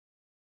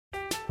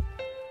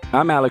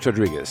I'm Alex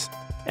Rodriguez.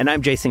 And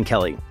I'm Jason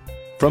Kelly.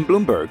 From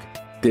Bloomberg,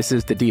 this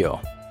is The Deal.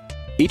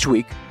 Each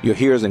week, you'll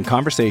hear us in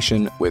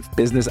conversation with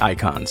business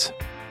icons.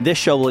 This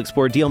show will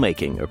explore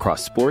deal-making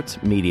across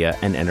sports, media,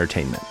 and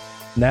entertainment.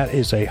 That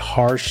is a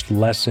harsh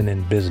lesson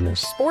in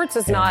business. Sports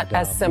is not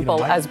as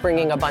simple as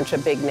bringing a bunch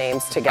of big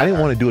names together. I didn't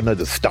want to do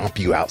another stomp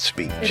you out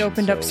speech. It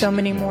opened up so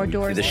many more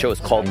doors. The show is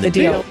called The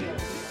Deal.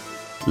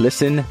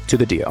 Listen to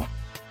The Deal.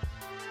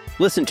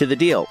 Listen to The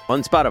Deal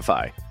on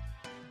Spotify.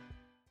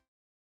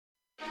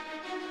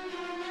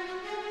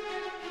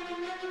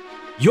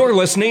 You're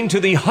listening to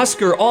the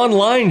Husker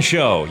Online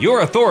Show,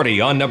 your authority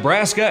on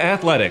Nebraska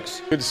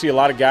athletics. Good to see a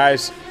lot of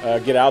guys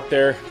get out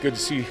there. Good to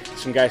see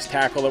some guys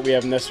tackle that we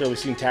haven't necessarily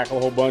seen tackle a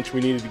whole bunch.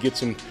 We needed to get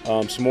some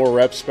more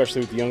reps,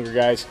 especially with the younger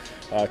guys,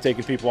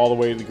 taking people all the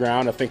way to the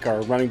ground. I think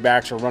our running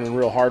backs are running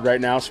real hard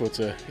right now, so it's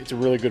a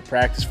really good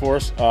practice for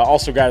us.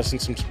 Also got us in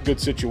some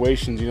good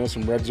situations,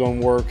 some red zone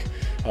work,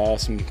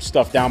 some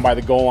stuff down by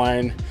the goal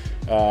line,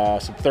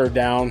 some third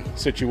down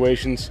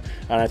situations,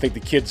 and I think the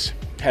kids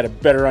had a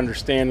better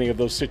understanding of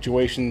those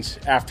situations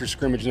after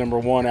scrimmage number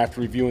one,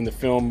 after reviewing the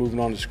film, moving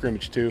on to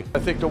scrimmage two. I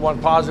think the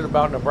one positive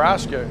about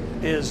Nebraska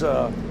is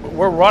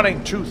we're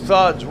running two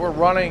thuds, we're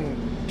running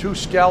two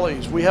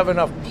skellies. We have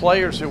enough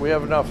players here, we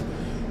have enough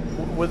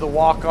with the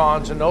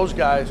walk-ons and those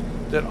guys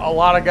that a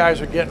lot of guys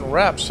are getting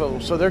reps, so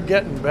they're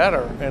getting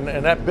better,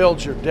 and that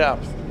builds your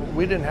depth.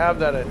 We didn't have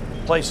that at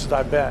places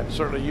I've been,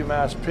 certainly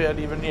UMass, Pitt,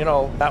 even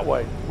that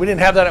way. We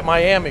didn't have that at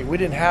Miami. We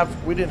didn't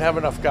have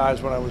enough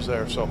guys when I was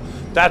there, so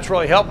that's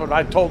really helping.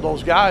 I told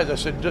those guys, I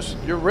said,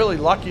 you're really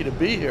lucky to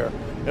be here,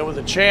 and with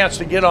a chance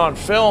to get on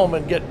film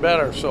and get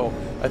better. So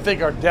I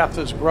think our depth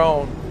has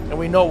grown, and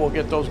we know we'll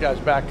get those guys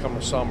back come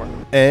the summer.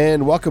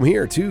 And welcome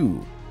here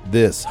to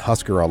this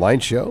Husker Online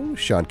Show.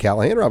 Sean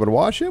Callahan, Robin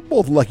Washut,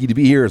 both lucky to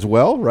be here as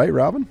well, right,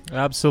 Robin?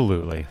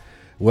 Absolutely.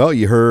 Well,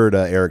 you heard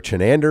Eric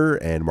Chinander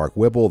and Mark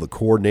Whipple, the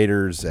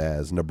coordinators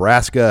as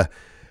Nebraska.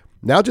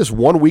 Now just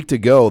 1 week to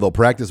go. They'll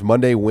practice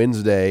Monday,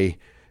 Wednesday,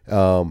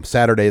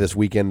 Saturday this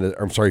weekend.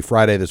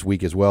 Friday this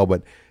week as well.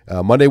 But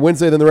Monday,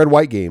 Wednesday, then the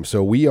red-white game.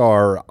 So we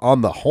are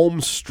on the home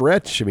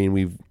stretch. I mean,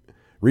 we've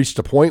reached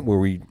a point where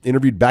we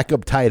interviewed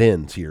backup tight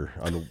ends here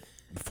on the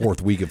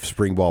fourth week of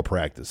spring ball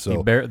practice.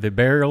 So the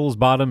barrel's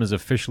bottom is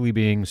officially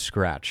being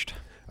scratched.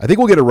 I think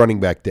we'll get a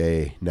running back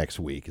day next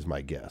week is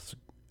my guess.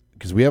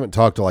 Because we haven't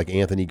talked to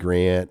Anthony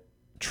Grant,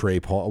 Trey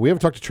Palmer. We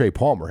haven't talked to Trey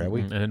Palmer, have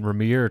we? And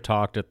Ramir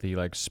talked at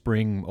the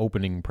spring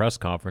opening press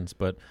conference,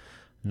 but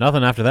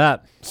nothing after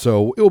that.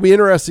 So it will be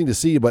interesting to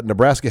see. But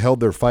Nebraska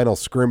held their final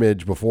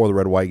scrimmage before the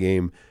red-white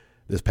game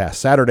this past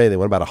Saturday. They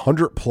went about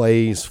 100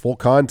 plays, full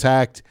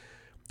contact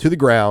to the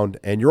ground,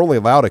 and you're only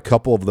allowed a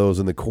couple of those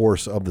in the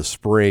course of the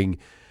spring.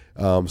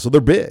 So they're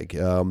big.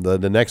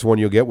 The next one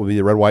you'll get will be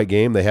the red-white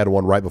game. They had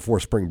one right before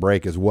spring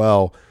break as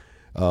well.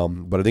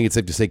 But I think it's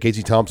safe to say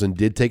Casey Thompson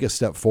did take a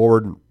step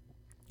forward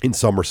in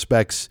some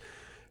respects.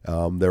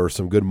 There were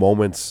some good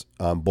moments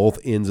on both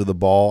ends of the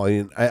ball.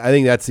 I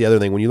think that's the other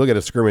thing. When you look at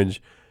a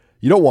scrimmage,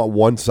 you don't want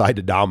one side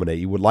to dominate.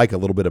 You would like a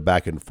little bit of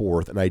back and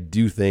forth, and I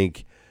do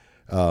think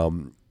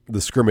the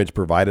scrimmage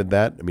provided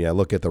that. I mean, I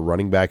look at the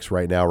running backs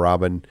right now,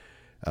 Robin.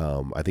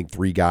 I think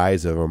three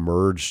guys have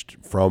emerged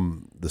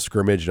from the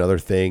scrimmage and other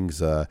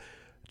things.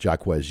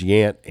 Jaquez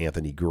Yant,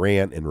 Anthony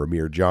Grant, and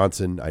Ramir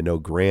Johnson. I know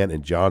Grant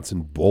and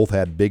Johnson both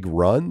had big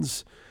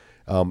runs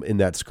in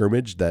that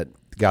scrimmage that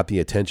got the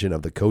attention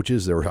of the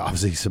coaches. There were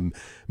obviously some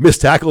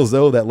missed tackles,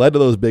 though, that led to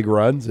those big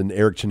runs, and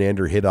Eric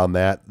Chinander hit on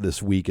that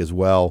this week as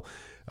well.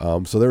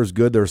 So there was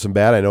good, there was some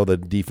bad. I know the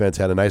defense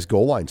had a nice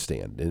goal line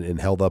stand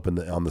and held up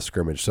on the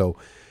scrimmage. So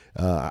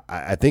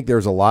I think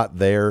there's a lot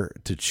there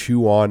to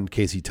chew on.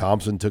 Casey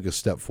Thompson took a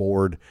step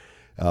forward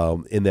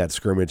in that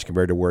scrimmage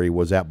compared to where he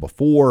was at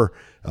before.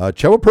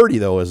 Chubba Purdy,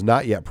 though, has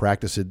not yet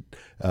practiced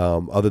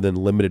other than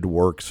limited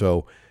work.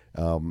 So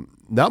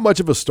not much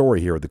of a story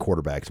here with the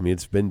quarterbacks. I mean,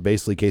 it's been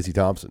basically Casey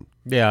Thompson.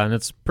 Yeah, and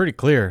it's pretty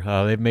clear.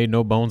 They've made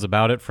no bones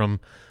about it from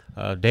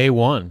day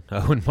one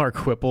when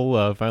Mark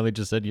Whipple finally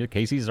just said,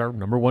 Casey's our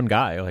number one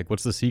guy.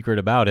 What's the secret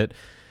about it?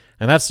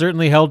 And that's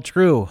certainly held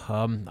true.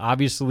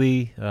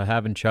 Obviously,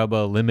 having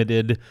Chubba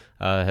limited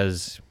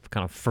has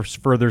kind of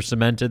further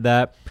cemented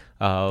that.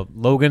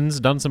 Logan's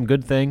done some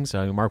good things.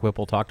 Mark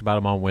Whipple talked about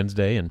him on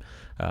Wednesday and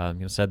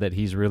said that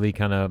he's really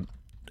kind of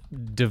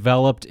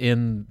developed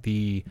in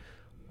the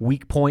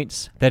weak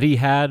points that he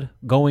had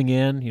going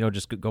in,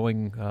 just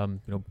going,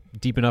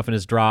 deep enough in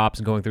his drops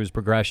and going through his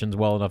progressions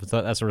well enough and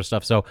that sort of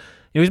stuff. So,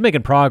 he's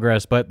making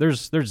progress, but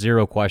there's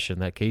zero question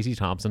that Casey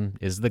Thompson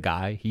is the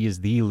guy. He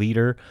is the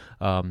leader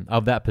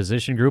of that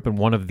position group and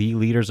one of the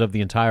leaders of the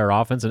entire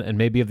offense and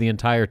maybe of the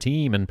entire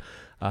team. And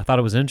I thought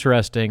it was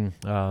interesting,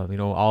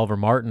 Oliver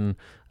Martin,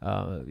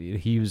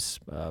 he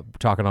was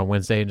talking on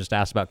Wednesday and just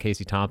asked about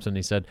Casey Thompson.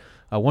 He said,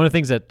 one of the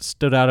things that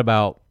stood out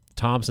about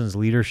Thompson's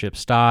leadership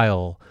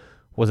style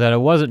was that it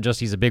wasn't just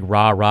he's a big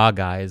rah-rah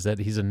guy, is that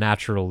he's a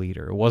natural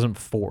leader. It wasn't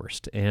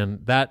forced.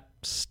 And that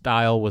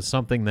style was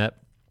something that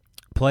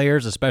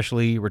players,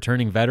 especially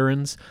returning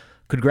veterans,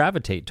 could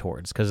gravitate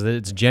towards, because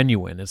it's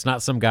genuine. It's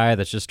not some guy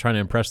that's just trying to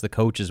impress the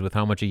coaches with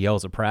how much he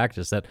yells at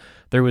practice. That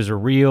there was a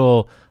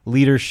real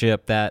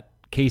leadership that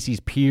Casey's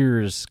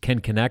peers can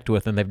connect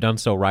with, and they've done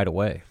so right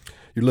away.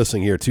 You're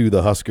listening here to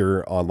the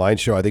Husker Online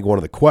Show. I think one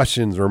of the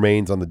questions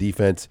remains on the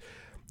defense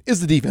is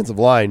the defensive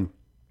line.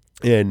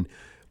 And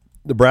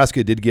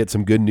Nebraska did get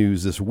some good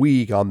news this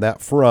week on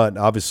that front.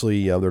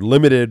 Obviously, they're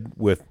limited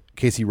with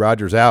Casey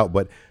Rogers out,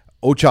 but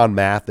Ochan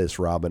Mathis,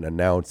 Robin,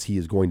 announced he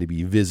is going to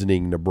be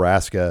visiting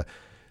Nebraska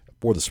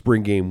for the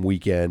spring game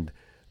weekend.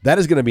 That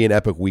is going to be an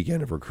epic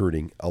weekend of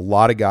recruiting. A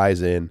lot of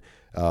guys in,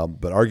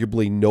 but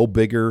arguably no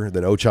bigger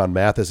than Ochan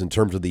Mathis in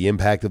terms of the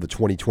impact of the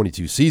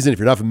 2022 season. If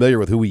you're not familiar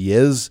with who he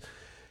is,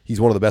 he's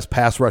one of the best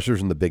pass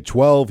rushers in the Big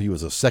 12. He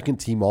was a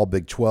second-team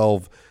All-Big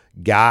 12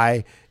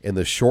 guy in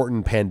the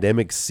shortened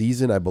pandemic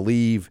season. I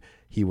believe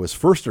he was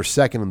first or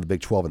second in the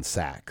Big 12 in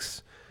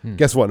sacks.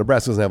 Guess what?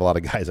 Nebraska doesn't have a lot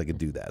of guys that can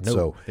do that. No,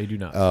 so they do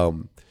not.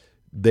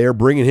 They're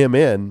bringing him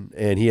in,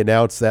 and he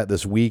announced that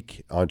this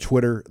week on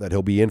Twitter that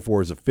he'll be in for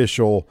his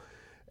official.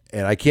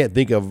 And I can't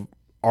think of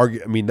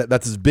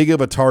that's as big of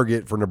a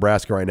target for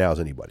Nebraska right now as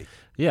anybody.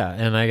 Yeah,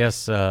 and I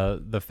guess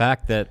the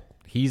fact that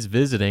he's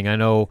visiting, I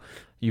know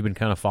you've been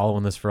kind of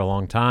following this for a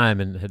long time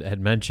and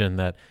had mentioned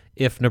that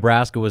if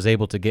Nebraska was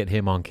able to get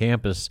him on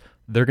campus,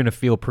 they're going to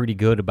feel pretty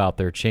good about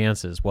their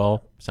chances.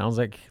 Well, sounds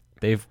like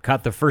they've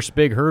got the first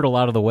big hurdle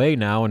out of the way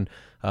now, and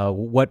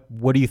what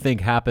do you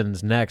think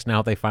happens next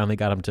now that they finally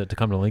got him to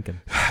come to Lincoln?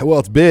 Well,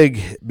 it's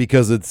big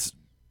because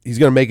he's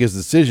going to make his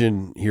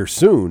decision here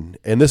soon,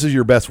 and this is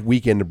your best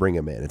weekend to bring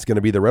him in. It's going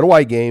to be the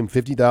red-white game,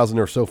 50,000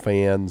 or so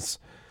fans.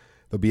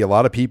 There'll be a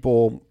lot of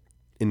people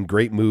in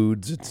great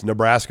moods. It's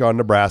Nebraska on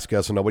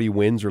Nebraska, so nobody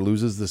wins or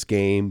loses this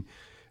game.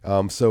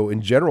 So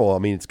in general,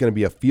 it's going to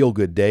be a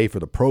feel-good day for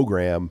the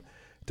program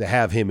to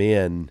have him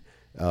in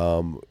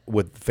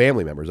with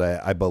family members.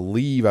 I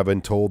believe I've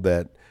been told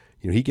that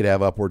he could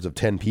have upwards of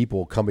 10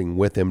 people coming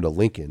with him to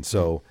Lincoln.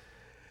 So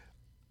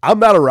I'm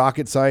not a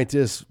rocket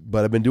scientist,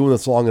 but I've been doing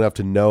this long enough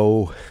to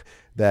know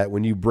that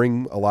when you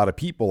bring a lot of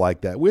people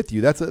like that with you,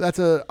 that's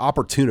an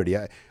opportunity.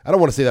 I don't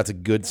want to say that's a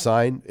good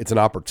sign. It's an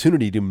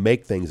opportunity to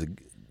make things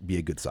be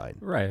a good sign.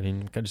 Right.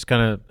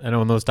 I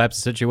know in those types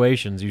of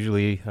situations,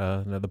 usually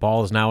the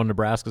ball is now in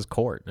Nebraska's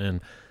court,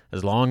 and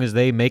as long as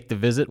they make the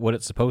visit what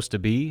it's supposed to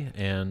be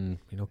and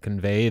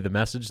convey the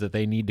message that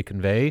they need to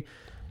convey,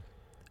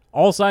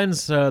 all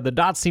signs, the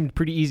dots seem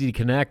pretty easy to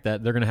connect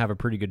that they're going to have a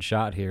pretty good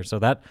shot here. So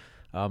that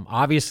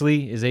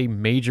obviously is a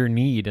major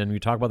need. And we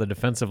talk about the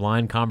defensive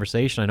line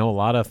conversation. I know a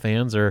lot of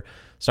fans are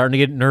starting to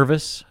get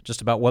nervous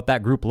just about what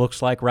that group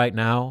looks like right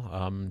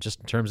now, just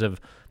in terms of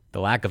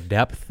the lack of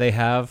depth they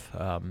have.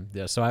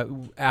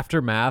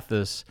 After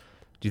Mathis,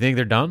 do you think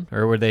they're done,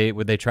 or would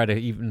they try to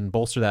even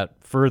bolster that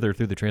further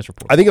through the transfer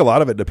portal? I think a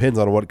lot of it depends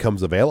on what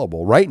comes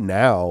available. Right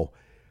now,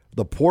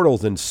 the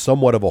portal's in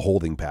somewhat of a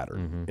holding pattern.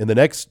 Mm-hmm. In the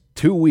next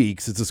 2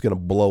 weeks, it's just going to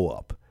blow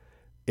up.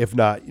 If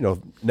not,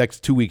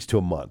 next 2 weeks to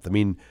a month.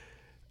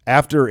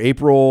 After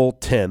April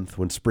 10th,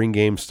 when spring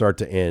games start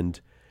to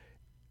end,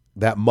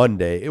 that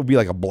Monday, it will be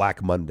like a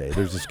Black Monday.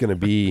 There's just going to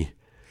be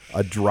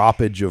a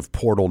droppage of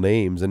portal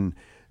names, and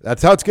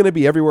that's how it's going to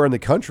be everywhere in the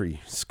country.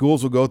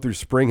 Schools will go through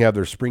spring, have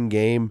their spring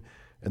game,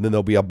 and then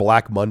there'll be a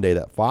Black Monday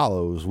that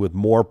follows with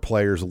more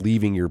players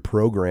leaving your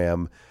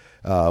program.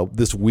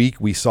 This week,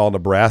 we saw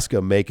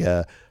Nebraska make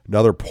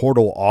another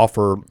portal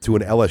offer to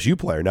an LSU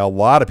player. Now, a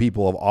lot of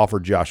people have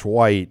offered Josh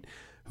White,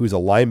 who's a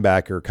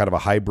linebacker, kind of a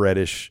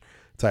hybrid-ish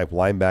type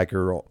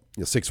linebacker,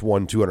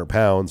 6'1", 200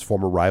 pounds,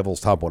 former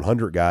Rivals top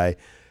 100 guy.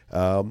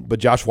 But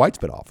Josh White's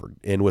been offered.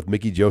 And with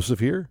Mickey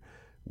Joseph here,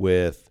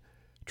 with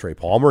Trey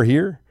Palmer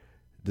here,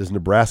 does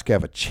Nebraska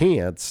have a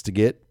chance to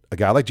get a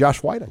guy like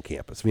Josh White on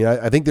campus?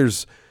 I think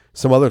there's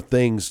some other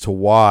things to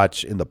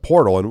watch in the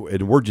portal,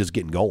 and we're just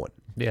getting going.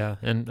 Yeah,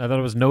 and I thought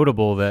it was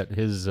notable that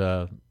his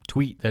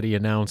tweet that he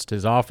announced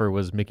his offer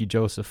was Mickey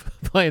Joseph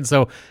playing.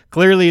 So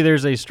clearly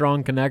there's a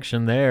strong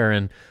connection there,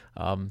 and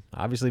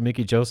obviously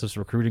Mickey Joseph's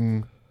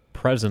recruiting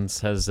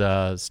presence has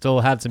still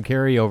had some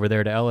carryover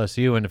there to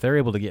LSU, and if they're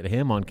able to get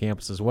him on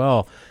campus as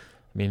well,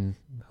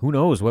 who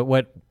knows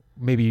what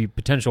maybe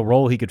potential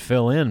role he could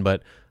fill in,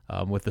 but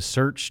with the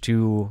search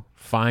to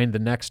find the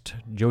next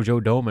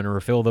JoJo Domann or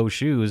fill those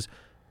shoes,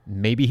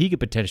 maybe he could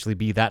potentially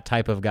be that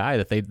type of guy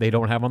that they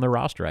don't have on their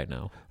roster right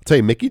now. I'll tell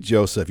you, Mickey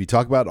Joseph, you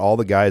talk about all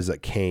the guys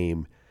that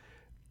came,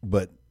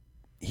 but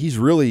he's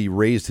really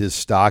raised his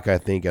stock, I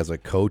think, as a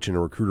coach and a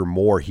recruiter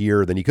more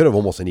here than he could have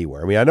almost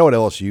anywhere. I know at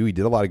LSU he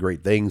did a lot of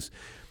great things,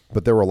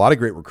 but there were a lot of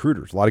great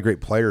recruiters, a lot of great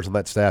players on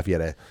that staff. You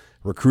had a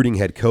recruiting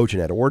head coach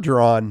and Ed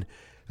Orgeron.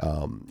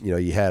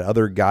 You had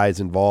other guys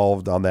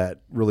involved on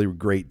that really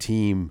great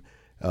team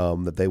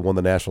that they won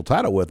the national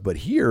title with. But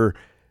here,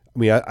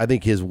 I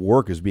think his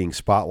work is being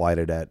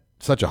spotlighted at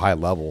such a high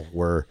level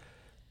where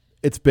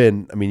it's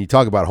been, you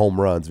talk about home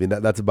runs.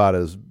 That's about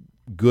as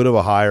good of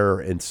a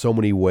hire in so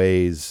many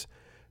ways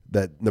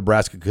that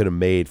Nebraska could have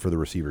made for the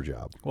receiver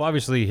job. Well,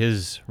 obviously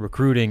his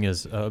recruiting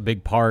is a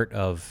big part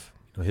of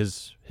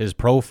his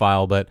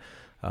profile, but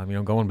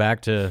Going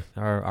back to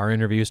our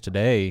interviews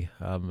today,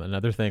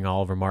 another thing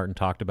Oliver Martin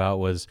talked about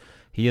was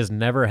he has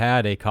never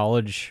had a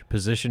college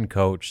position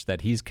coach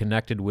that he's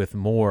connected with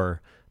more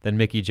than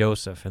Mickey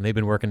Joseph, and they've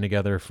been working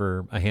together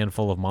for a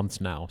handful of months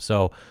now.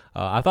 So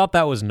I thought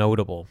that was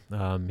notable.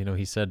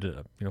 He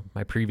said,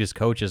 my previous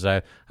coaches,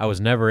 I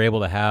was never able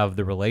to have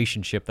the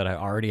relationship that I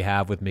already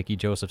have with Mickey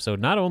Joseph. So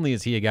not only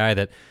is he a guy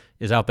that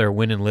is out there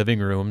winning living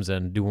rooms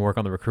and doing work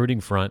on the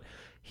recruiting front,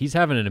 he's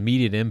having an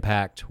immediate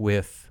impact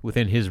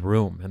within his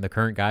room and the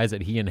current guys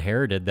that he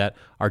inherited that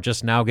are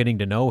just now getting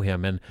to know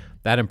him. And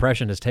that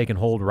impression has taken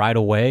hold right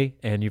away,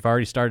 and you've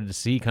already started to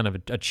see kind of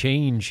a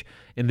change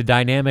in the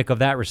dynamic of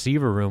that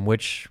receiver room,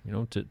 which,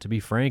 to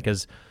be frank,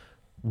 has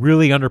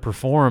really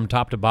underperformed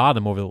top to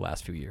bottom over the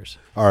last few years.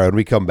 All right, when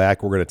we come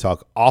back, we're going to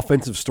talk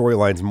offensive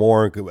storylines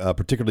more,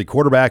 particularly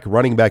quarterback,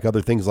 running back,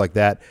 other things like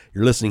that.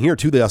 You're listening here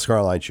to the Husker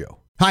Online Show.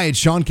 Hi, it's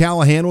Sean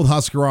Callahan with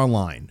Husker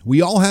Online.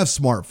 We all have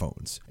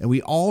smartphones, and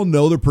we all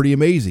know they're pretty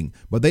amazing,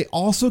 but they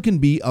also can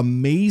be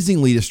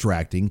amazingly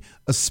distracting,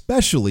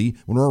 especially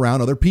when we're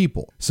around other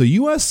people. So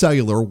US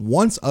Cellular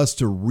wants us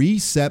to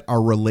reset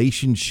our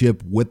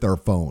relationship with our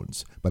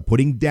phones by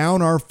putting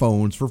down our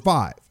phones for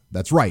 $5.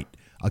 That's right.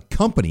 A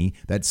company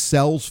that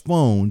sells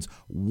phones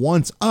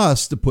wants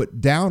us to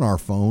put down our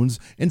phones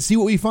and see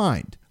what we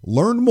find.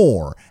 Learn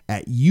more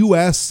at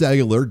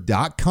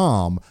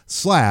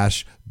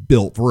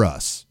uscellular.com/built for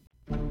us.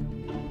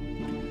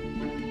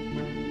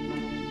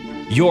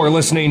 You're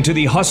listening to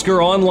the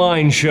Husker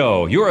Online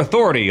Show, your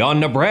authority on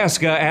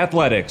Nebraska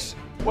athletics.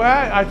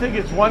 Well, I think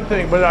it's one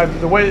thing, but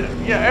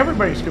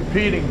everybody's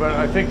competing, but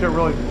I think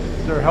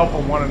they're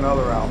helping one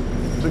another out.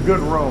 It's a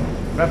good room.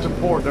 That's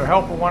important. They're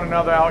helping one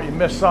another out. You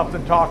miss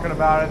something talking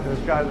about it. Those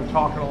guys are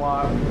talking a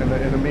lot in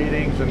the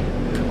meetings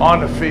and on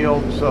the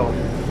field. So,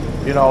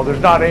 there's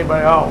not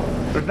anybody else.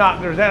 There's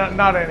not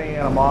any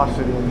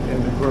animosity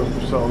in the group.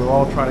 So they're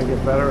all trying to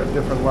get better at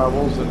different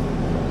levels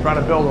and trying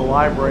to build a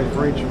library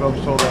for each of them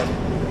so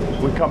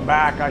that we come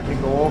back, I can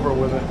go over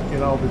with it,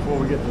 before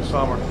we get to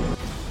summer.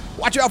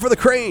 Watch out for the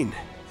crane.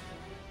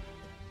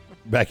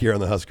 Back here on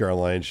the Husker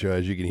Online Show,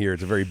 as you can hear,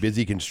 it's a very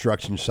busy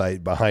construction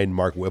site behind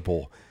Mark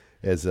Whipple.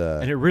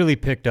 And it really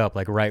picked up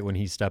right when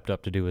he stepped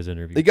up to do his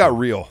interview. It got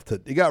real.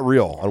 It got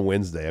real on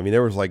Wednesday. I mean,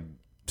 there was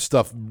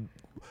stuff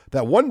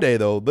that one day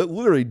though that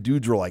literally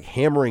dudes were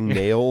hammering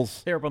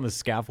nails. They're up on the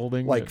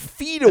scaffolding,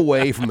 feet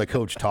away from the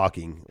coach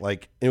talking.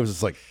 It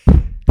was just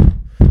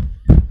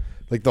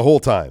the whole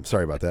time.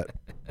 Sorry about that.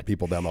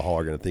 People down the hall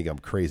are going to think I'm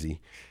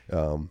crazy.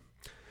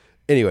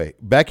 Anyway,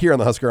 back here on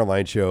the Husker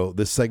Online Show,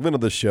 this segment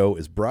of the show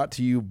is brought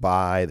to you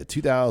by the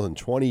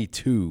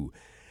 2022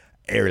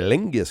 Aer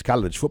Lingus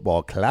College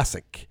Football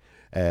Classic.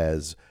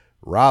 As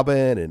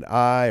Robin and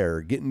I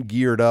are getting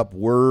geared up,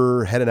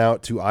 we're heading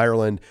out to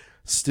Ireland.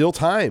 Still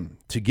time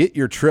to get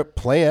your trip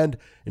planned.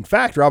 In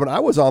fact, Robin,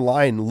 I was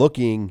online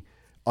looking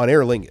on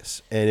Aer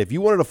Lingus, and if you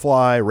wanted to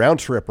fly round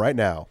trip right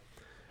now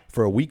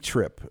for a week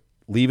trip,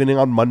 leaving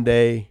on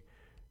Monday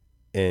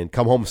and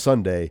come home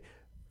Sunday,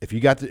 if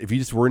you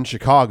just were in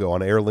Chicago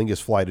on an Aer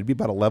Lingus flight, it'd be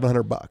about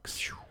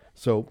 $1,100.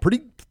 So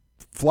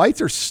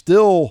flights are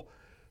still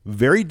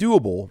very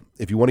doable.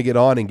 If you want to get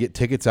on and get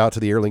tickets out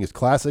to the Aer Lingus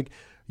Classic,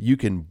 you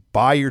can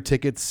buy your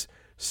tickets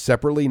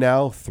separately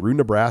now through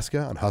Nebraska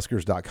on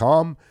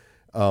Huskers.com,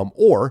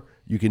 or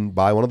you can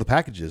buy one of the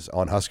packages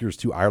on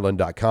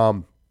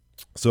Huskers2Ireland.com.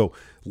 So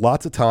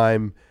lots of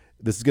time.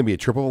 This is going to be a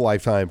trip of a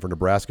lifetime for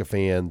Nebraska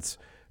fans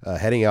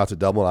heading out to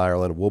Dublin,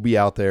 Ireland. We'll be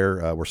out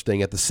there. We're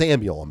staying at the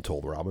Samuel, I'm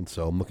told, Robin,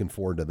 so I'm looking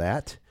forward to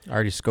that. I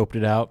already scoped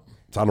it out.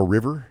 It's on a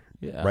river.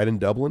 Yeah. Right in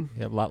Dublin.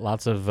 Yeah,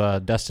 lots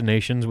of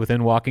destinations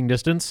within walking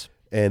distance.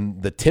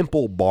 And the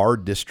Temple Bar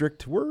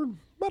District, we're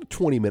about a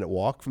 20-minute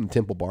walk from the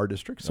Temple Bar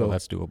District. So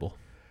that's doable.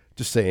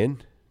 Just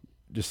saying.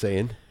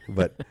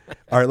 But,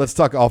 all right, let's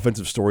talk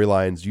offensive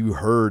storylines. You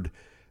heard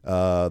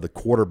the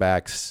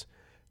quarterback's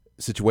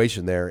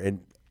situation there. And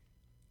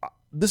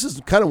this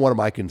is kind of one of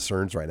my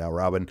concerns right now,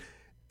 Robin.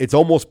 It's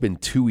almost been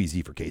too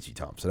easy for Casey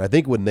Thompson. I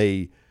think when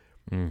they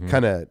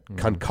kind of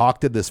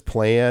concocted this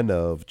plan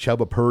of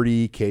Chubba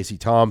Purdy, Casey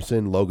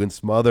Thompson, Logan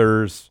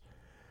Smothers.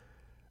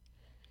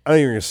 I know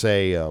you're going to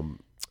say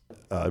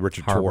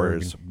Richard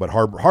Torres, but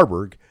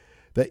Harburg.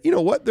 That, you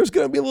know what, there's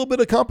going to be a little bit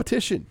of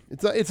competition.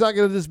 It's not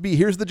going to just be,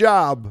 here's the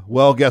job.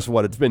 Well, guess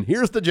what? It's been,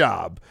 here's the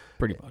job.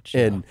 Pretty much.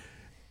 And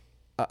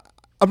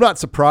I'm not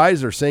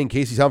surprised or saying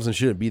Casey Thompson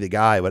shouldn't be the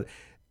guy, but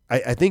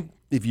I think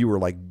if you were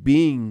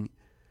being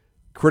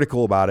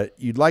critical about it,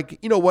 you'd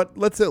you know what,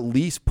 let's at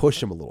least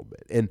push him a little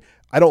bit. And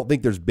I don't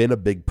think there's been a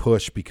big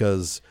push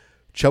because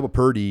Chubba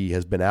Purdy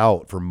has been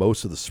out for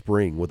most of the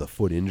spring with a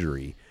foot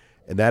injury,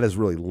 and that has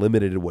really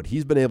limited what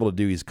he's been able to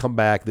do. He's come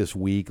back this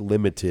week,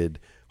 limited.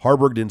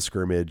 Harburg didn't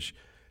scrimmage.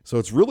 So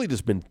it's really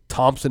just been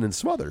Thompson and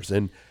Smothers.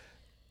 And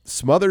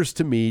Smothers,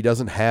 to me,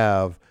 doesn't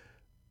have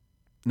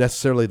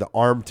necessarily the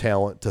arm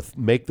talent to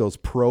make those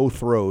pro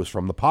throws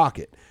from the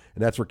pocket.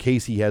 And that's where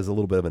Casey has a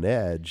little bit of an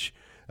edge.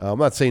 I'm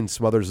not saying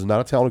Smothers is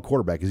not a talented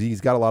quarterback because he's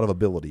got a lot of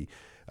ability.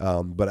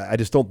 But I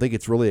just don't think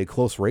it's really a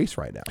close race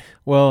right now.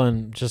 Well,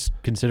 and just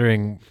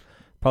considering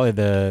probably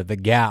the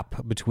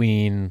gap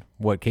between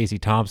what Casey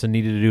Thompson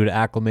needed to do to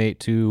acclimate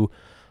to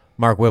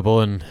Mark Whipple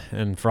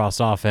and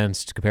Frost's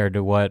offense compared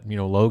to what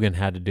Logan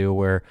had to do,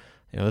 where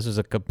this was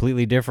a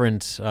completely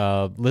different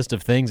list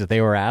of things that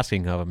they were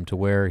asking of him, to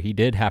where he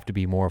did have to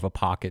be more of a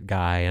pocket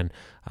guy and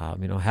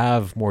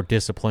have more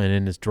discipline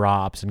in his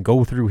drops and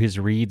go through his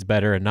reads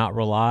better and not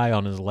rely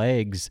on his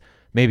legs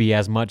maybe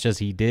as much as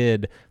he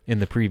did in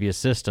the previous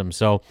system.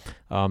 So,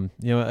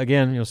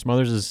 again,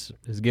 Smothers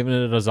is giving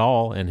it his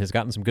all and has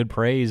gotten some good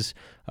praise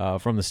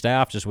from the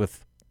staff just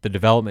with the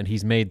development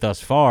he's made thus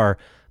far.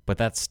 But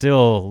that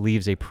still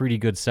leaves a pretty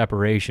good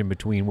separation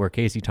between where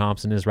Casey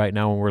Thompson is right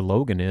now and where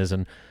Logan is.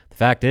 And the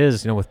fact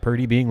is, with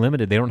Purdy being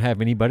limited, they don't have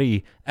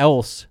anybody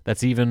else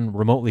that's even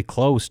remotely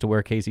close to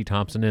where Casey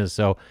Thompson is.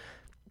 So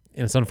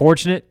it's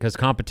unfortunate because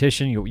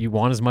competition, you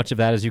want as much of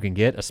that as you can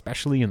get,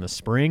 especially in the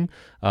spring.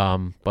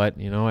 But,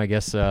 I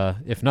guess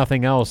if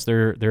nothing else,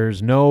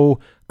 there's no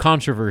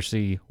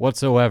controversy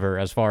whatsoever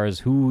as far as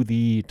who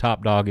the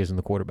top dog is in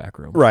the quarterback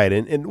room. Right,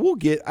 and we'll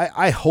get –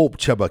 I hope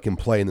Chuba can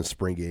play in the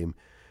spring game.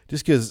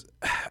 Just because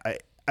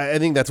I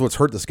think that's what's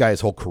hurt this guy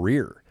his whole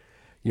career.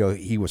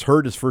 He was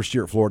hurt his first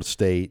year at Florida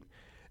State,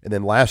 and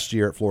then last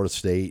year at Florida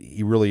State,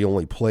 he really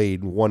only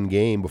played one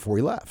game before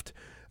he left.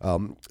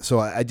 So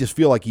I just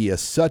feel like he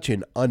is such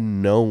an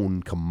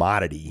unknown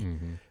commodity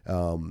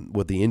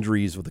with the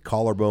injuries, with the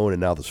collarbone,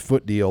 and now this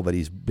foot deal that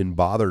he's been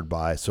bothered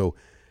by. So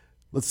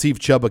let's see if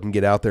Chuba can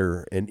get out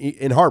there. And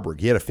in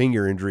Harburg, he had a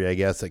finger injury, I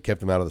guess, that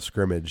kept him out of the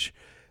scrimmage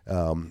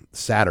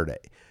Saturday.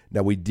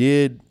 Now, we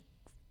did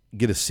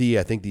get to see,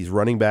 I think, these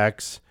running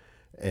backs,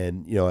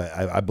 and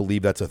I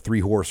believe that's a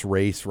 3-horse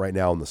race right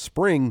now in the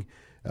spring.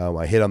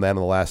 I hit on that in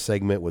the last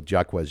segment with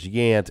Jaquez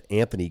Yant,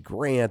 Anthony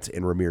Grant,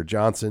 and Ramir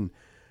Johnson.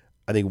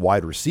 I think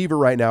wide receiver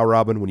right now,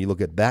 Robin, when you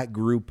look at that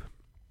group,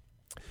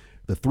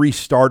 the 3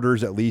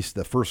 starters, at least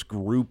the first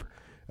group,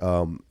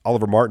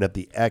 Oliver Martin at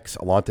the X,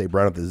 Alante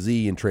Brown at the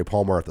Z, and Trey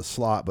Palmer at the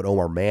slot, but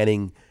Omar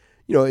Manning,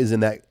 is in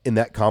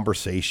that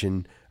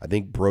conversation. I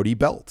think Brody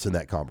Belt's in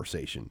that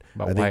conversation.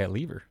 Wyatt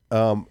Lever.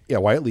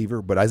 Wyatt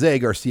Lever. But Isaiah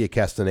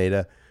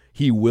Garcia-Castaneda,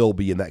 he will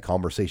be in that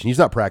conversation. He's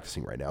not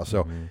practicing right now.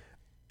 So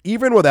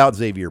even without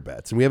Xavier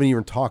Betts, and we haven't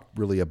even talked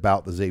really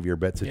about the Xavier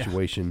Betts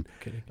situation,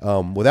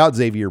 without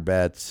Xavier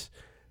Betts,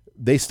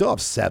 they still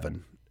have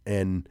 7.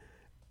 And,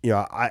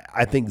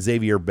 I think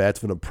Xavier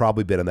Betts would have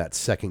probably been in that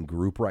second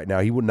group right now.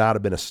 He would not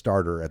have been a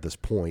starter at this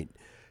point.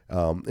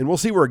 And we'll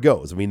see where it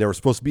goes. I mean, there was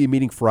supposed to be a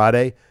meeting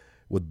Friday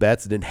with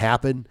Betts. It didn't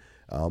happen.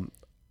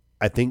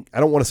 I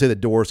don't want to say the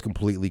door is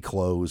completely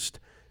closed,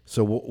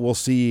 so we'll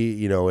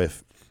see.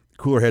 If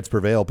cooler heads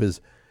prevail,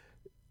 because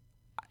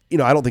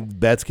I don't think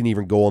Betts can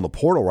even go on the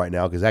portal right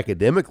now because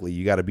academically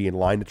you got to be in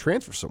line to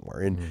transfer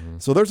somewhere,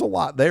 and so there's a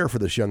lot there for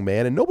this young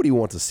man, and nobody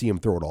wants to see him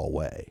throw it all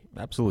away.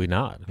 Absolutely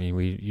not. I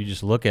mean, you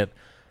just look at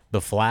the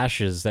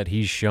flashes that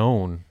he's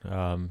shown,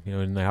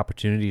 and the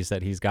opportunities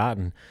that he's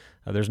gotten.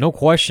 There's no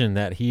question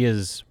that he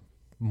is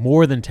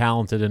more than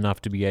talented enough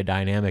to be a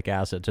dynamic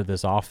asset to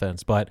this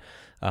offense, but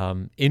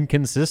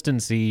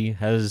inconsistency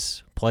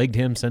has plagued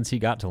him since he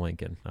got to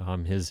Lincoln.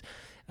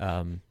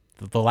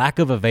 The lack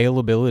of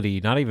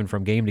availability, not even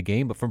from game to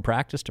game, but from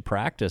practice to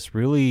practice,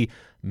 really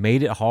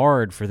made it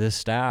hard for this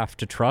staff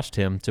to trust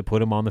him to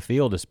put him on the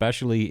field,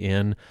 especially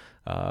in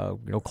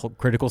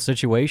critical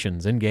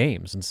situations in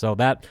games. And so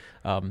that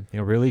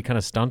really kind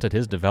of stunted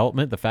his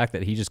development, the fact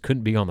that he just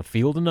couldn't be on the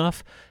field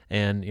enough.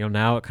 And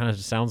now it kind of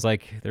sounds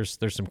like there's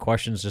some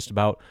questions just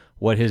about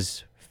what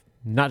his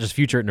not just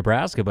future at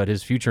Nebraska, but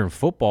his future in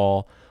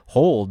football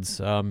holds.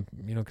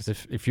 Because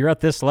if you're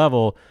at this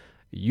level,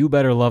 you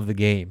better love the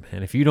game.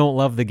 And if you don't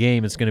love the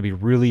game, it's going to be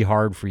really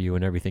hard for you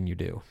in everything you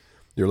do.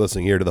 You're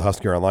listening here to the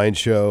Husker Online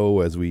Show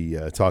as we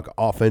talk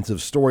offensive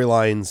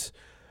storylines.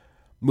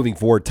 Moving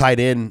forward, tight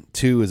end,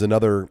 too, is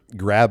another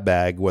grab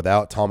bag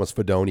without Thomas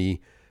Fidone.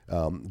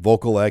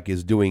 Vokalek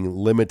is doing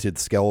limited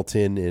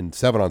skeleton in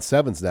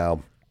 7-on-7s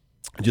now,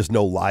 just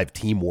no live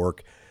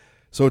teamwork.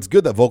 So it's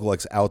good that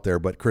Vokalek's out there,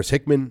 but Chris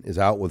Hickman is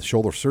out with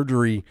shoulder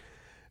surgery.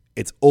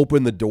 It's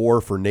opened the door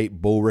for Nate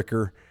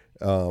Borchiker.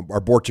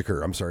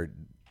 I'm sorry.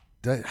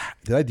 Did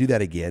I do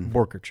that again?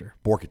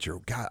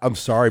 Borchicher. God, I'm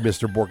sorry,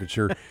 Mr.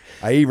 Borchicher.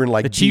 I even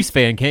the Chiefs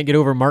fan can't get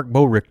over Mark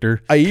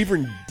Borichter. I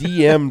even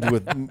DM'd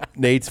with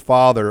Nate's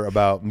father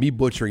about me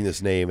butchering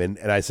this name, and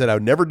I said I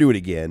would never do it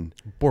again.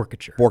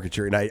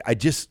 Borchicher. And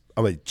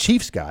I'm a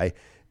Chiefs guy,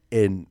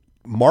 and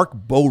Mark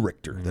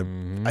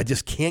Borichter. I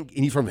just can't.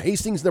 And he's from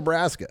Hastings,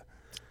 Nebraska.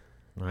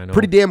 I know.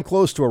 Pretty damn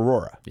close to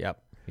Aurora.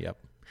 Yep.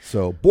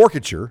 So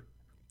Borchicher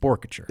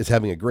is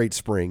having a great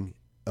spring.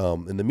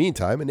 In the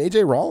meantime, and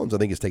A.J. Rollins, I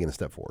think, is taking a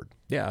step forward.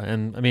 Yeah,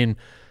 and I mean,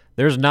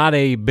 there's not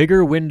a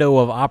bigger window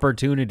of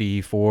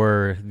opportunity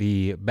for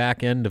the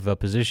back end of a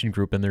position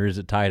group than there is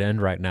at tight end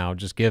right now,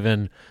 just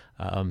given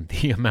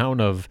the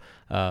amount of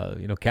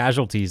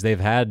casualties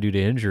they've had due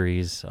to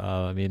injuries.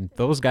 I mean,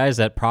 those guys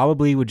that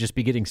probably would just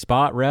be getting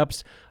spot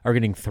reps are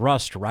getting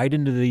thrust right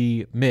into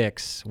the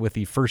mix with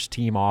the first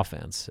team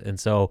offense, and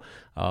so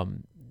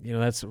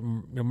that's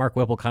Mark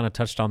Whipple kind of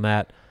touched on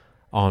that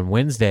on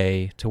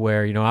Wednesday to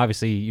where,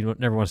 obviously you don't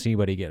never want to see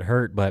anybody get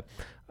hurt, but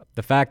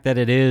the fact that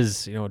it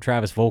is,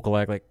 Travis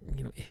Vokolek,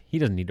 he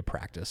doesn't need to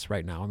practice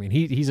right now. I mean,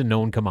 he's a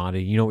known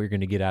commodity. You know what you're going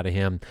to get out of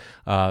him.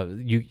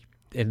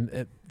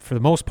 And for the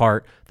most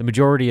part, the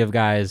majority of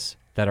guys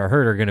that are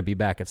hurt are going to be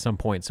back at some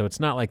point. So it's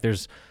not like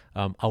there's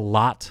a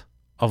lot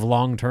of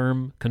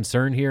long-term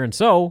concern here. And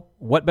so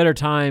what better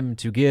time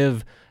to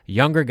give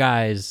younger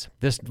guys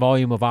this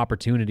volume of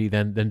opportunity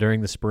than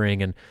during the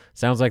spring? And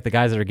sounds like the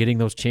guys that are getting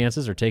those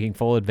chances are taking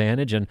full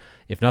advantage. And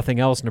if nothing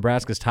else,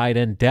 Nebraska's tight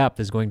end depth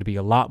is going to be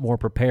a lot more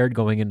prepared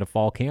going into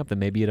fall camp than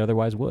maybe it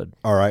otherwise would.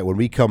 All right, when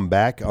we come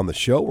back on the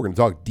show, we're going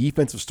to talk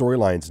defensive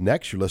storylines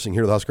next. You're listening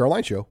here to the Husker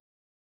Online Show.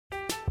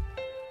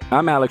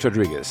 I'm Alex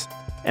Rodriguez.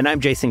 And I'm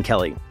Jason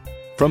Kelly.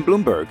 From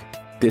Bloomberg,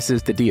 this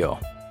is The Deal.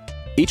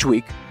 Each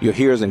week, you'll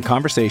hear us in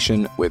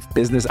conversation with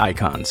business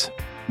icons.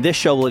 This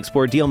show will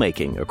explore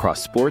deal-making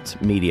across sports,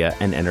 media,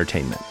 and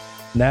entertainment.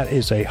 That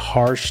is a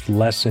harsh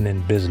lesson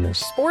in business.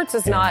 Sports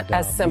is not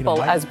as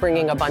simple as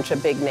bringing a bunch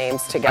of big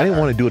names together. I didn't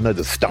want to do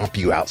another stomp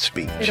you out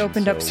speech. It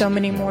opened up so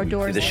many more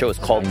doors. The show is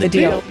called The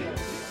Deal.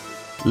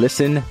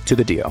 Listen to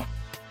The Deal.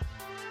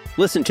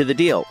 Listen to The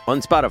Deal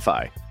on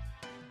Spotify.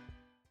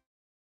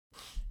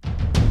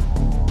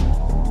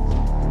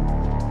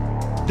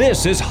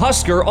 This is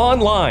Husker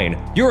Online,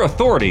 your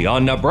authority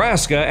on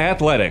Nebraska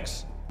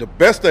athletics. The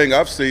best thing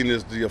I've seen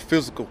is the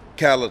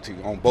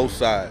physicality on both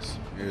sides.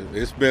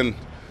 It's been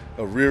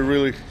a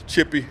really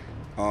chippy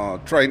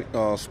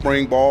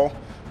spring ball.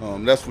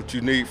 That's what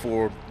you need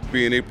for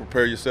being able to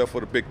prepare yourself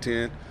for the Big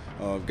Ten.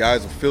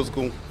 Guys are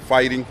physical,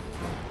 fighting,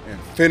 and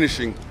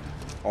finishing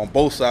on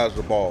both sides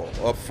of the ball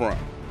up front.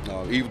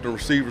 Even the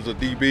receivers, the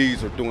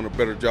DBs, are doing a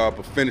better job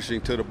of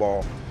finishing to the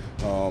ball.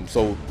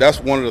 So that's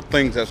one of the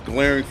things that's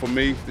glaring for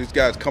me. These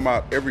guys come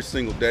out every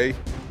single day.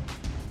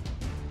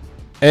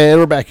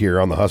 And we're back here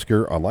on the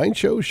Husker Online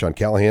Show. Sean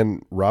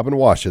Callahan, Robin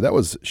Washa. That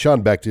was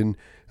Sean Beckton,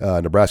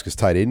 Nebraska's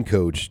tight end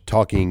coach,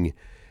 talking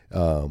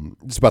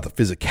just about the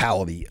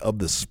physicality of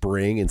the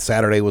spring. And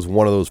Saturday was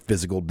one of those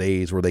physical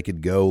days where they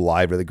could go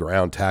live to the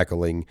ground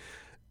tackling.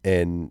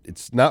 And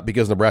it's not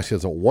because Nebraska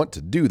doesn't want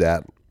to do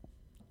that.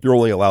 You're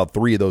only allowed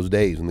 3 of those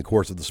days in the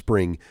course of the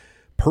spring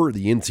per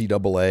the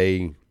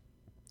NCAA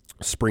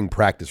spring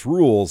practice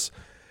rules.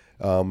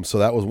 So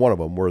that was one of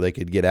them where they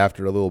could get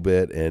after it a little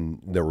bit, and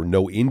there were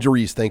no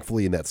injuries,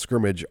 thankfully, in that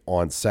scrimmage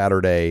on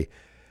Saturday.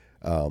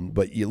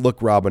 But you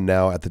look, Robin,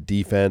 now at the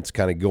defense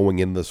kind of going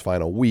in this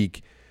final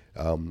week.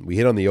 We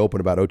hit on the open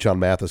about Ochan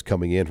Mathis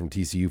coming in from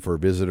TCU for a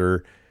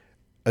visitor.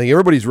 I think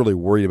everybody's really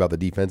worried about the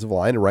defensive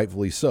line, and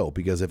rightfully so,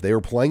 because if they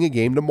were playing a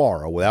game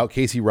tomorrow without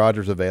Casey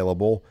Rogers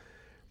available,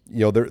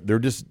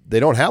 they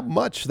don't have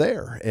much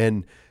there.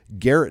 And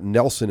Garrett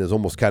Nelson has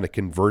almost kind of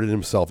converted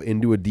himself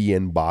into a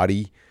DN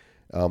body.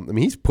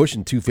 He's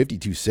pushing 250,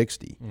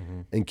 260.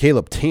 Mm-hmm. And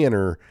Caleb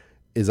Tanner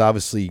is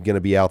obviously going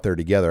to be out there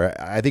together.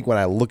 I think when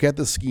I look at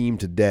the scheme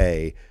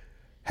today,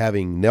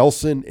 having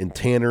Nelson and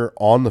Tanner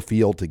on the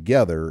field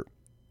together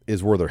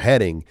is where they're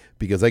heading,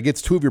 because that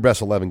gets 2 of your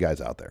best 11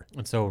 guys out there.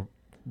 And so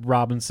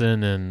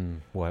Robinson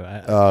and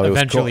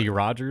eventually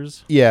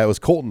Rogers? Yeah, it was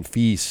Colton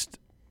Feast,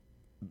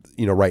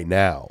 right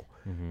now.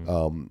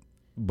 Mm-hmm.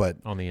 But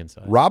on the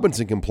inside,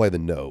 Robinson can play the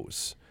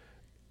nose,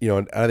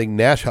 and I think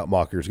Nash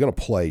Hutmacher is going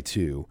to play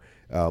too.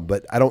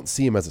 But I don't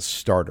see him as a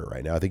starter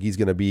right now. I think he's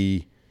going to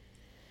be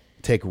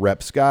take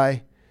reps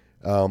guy.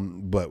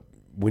 But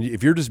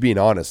if you're just being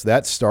honest,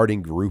 that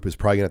starting group is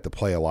probably going to have to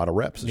play a lot of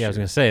reps. Yeah, I was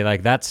going to say,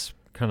 that's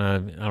kind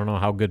of, I don't know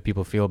how good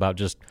people feel about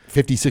just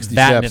 50, 60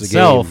 that snaps in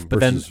itself, a game. But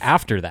then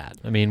after that,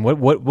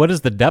 what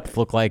does the depth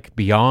look like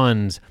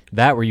beyond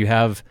that, where you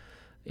have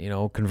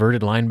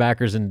converted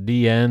linebackers and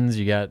DNs,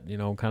 you got,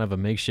 kind of a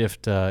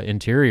makeshift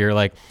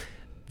interior.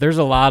 There's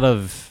a lot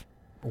of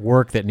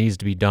work that needs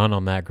to be done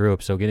on that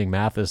group. So getting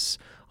Mathis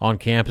on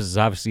campus is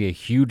obviously a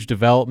huge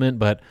development,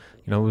 but,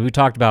 we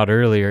talked about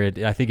earlier,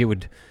 I think it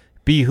would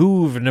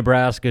behoove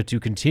Nebraska to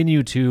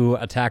continue to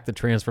attack the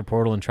transfer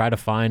portal and try to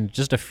find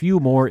just a few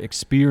more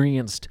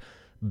experienced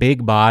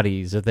big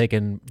bodies that they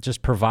can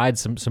just provide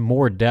some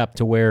more depth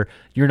to where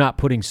you're not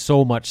putting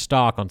so much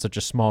stock on such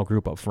a small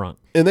group up front.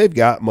 And they've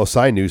got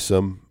Mosai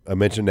Newsome. I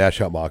mentioned Nash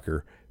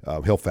Hutmacher.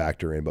 He'll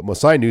factor in. But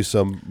Mosai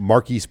Newsome,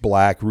 Marquise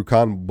Black,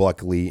 Rukan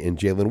Buckley, and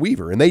Jalen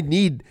Weaver. And they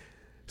need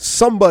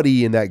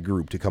somebody in that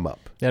group to come up.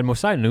 Yeah, and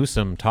Mosai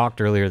Newsome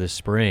talked earlier this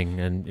spring,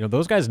 and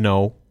those guys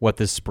know what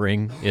this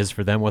spring is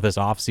for them, what this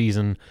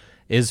offseason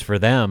is for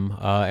them,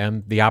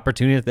 and the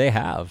opportunity that they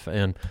have.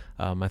 And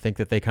I think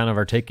that they kind of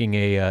are taking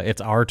a it's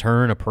our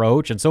turn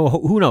approach. And so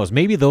who knows,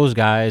 maybe those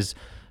guys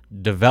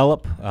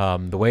develop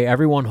the way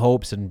everyone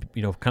hopes, and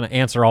kind of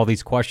answer all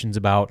these questions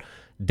about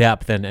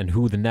depth and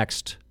who the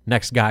next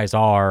guys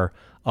are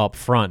up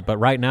front. But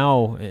right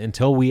now,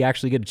 until we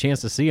actually get a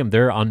chance to see them,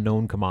 they're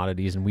unknown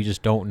commodities, and we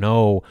just don't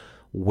know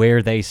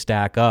where they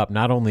stack up,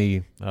 not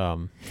only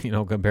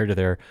compared to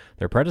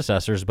their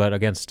predecessors, but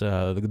against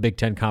the Big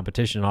Ten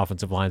competition and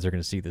offensive lines they're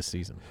going to see this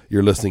season.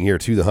 You're listening here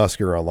to the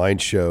Husker Online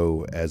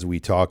Show as we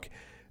talk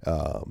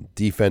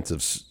defensive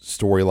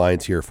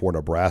storylines here for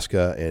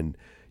Nebraska. And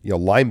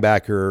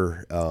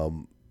Linebacker,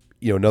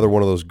 another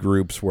one of those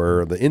groups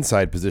where the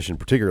inside position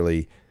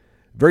particularly,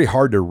 very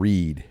hard to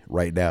read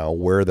right now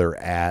where they're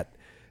at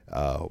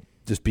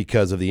just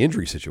because of the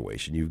injury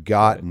situation. You've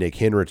got Nick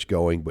Henrich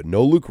going, but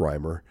no Luke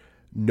Reimer,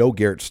 no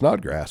Garrett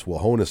Snodgrass. Will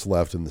Honus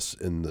left in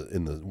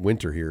the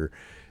winter here.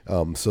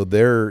 So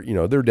they're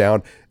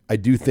down. I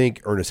do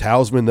think Ernest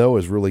Hausman, though,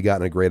 has really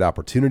gotten a great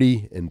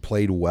opportunity and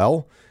played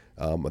well.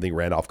 I think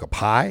Randolph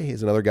Kapai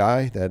is another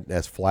guy that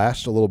has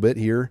flashed a little bit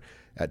here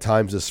at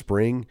times this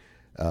spring.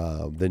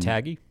 Then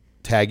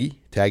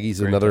Taggy's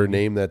another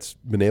name that's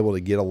been able to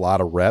get a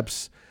lot of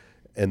reps.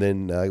 And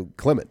then Magua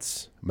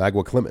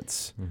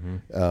Clements.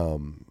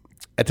 Eteva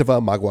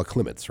Magua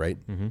Clements, right?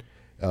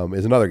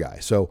 Is another guy.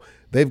 So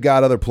they've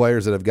got other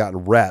players that have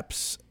gotten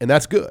reps, and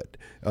that's good.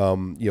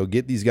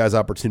 Get these guys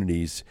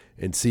opportunities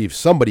and see if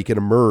somebody can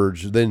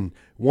emerge. Then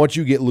once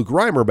you get Luke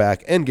Reimer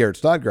back and Garrett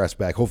Snodgrass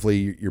back,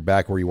 hopefully you're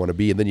back where you want to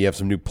be, and then you have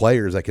some new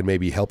players that can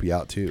maybe help you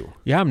out too.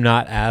 Yeah, I'm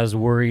not as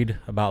worried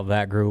about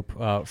that group.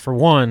 For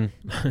one,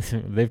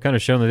 they've kind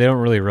of shown that they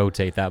don't really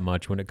rotate that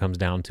much when it comes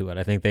down to it.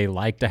 I think they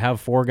like to have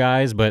 4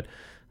 guys, but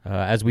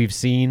as we've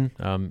seen,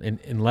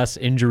 unless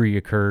injury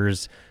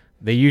occurs,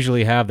 they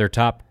usually have their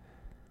top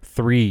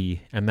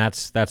 3, and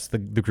that's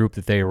the group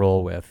that they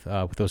roll with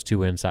those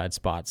 2 inside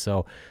spots.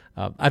 So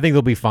I think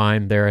they'll be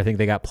fine there. I think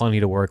they got plenty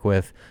to work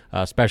with,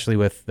 especially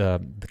with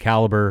the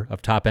caliber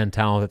of top-end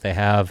talent that they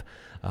have.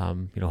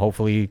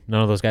 Hopefully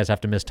none of those guys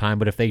have to miss time,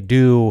 but if they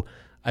do,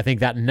 I think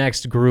that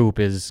next group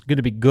is going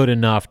to be good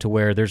enough to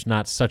where there's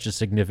not such a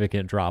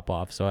significant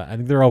drop-off. So I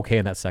think they're okay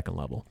in that second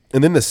level.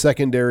 And then the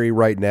secondary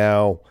right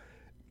now,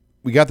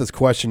 we got this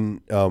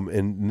question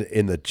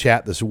in the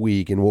chat this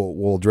week, and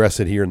we'll address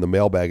it here in the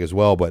mailbag as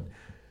well, but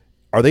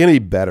are they going to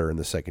be better in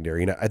the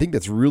secondary? And I think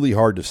that's really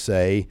hard to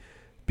say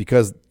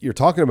because you're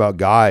talking about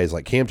guys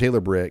like Cam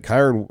Taylor-Britt,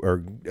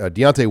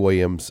 Deontay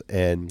Williams,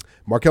 and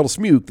Markel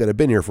Smuke that have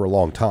been here for a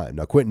long time.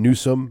 Now, Quentin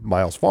Newsome,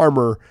 Miles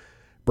Farmer,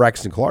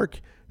 Braxton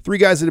Clark, 3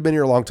 guys that have been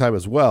here a long time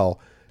as well,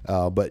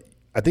 but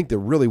I think the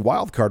really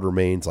wild card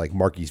remains like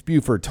Marquise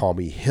Buford,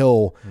 Tommy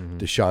Hill,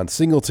 Deshaun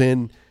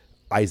Singleton,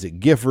 Isaac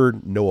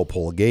Gifford, Noah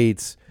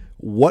Pola-Gates.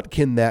 What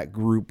can that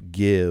group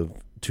give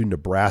to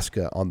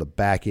Nebraska on the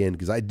back end?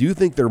 Because I do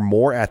think they're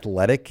more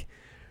athletic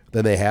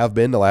than they have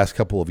been the last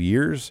couple of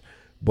years,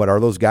 but are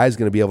those guys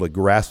going to be able to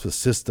grasp the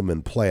system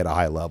and play at a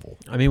high level?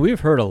 I mean, we've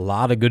heard a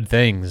lot of good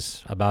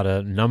things about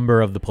a number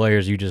of the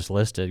players you just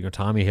listed.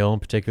 Tommy Hill in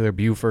particular,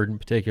 Buford in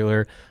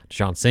particular,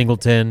 Deshaun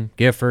Singleton,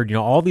 Gifford,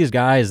 all these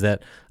guys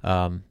that,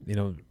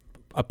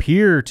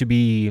 appear to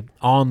be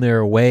on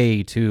their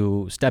way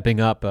to stepping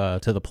up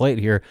to the plate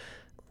here.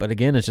 But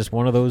again, it's just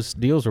one of those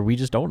deals where we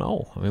just don't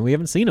know. I mean, we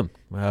haven't seen him.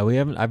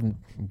 I've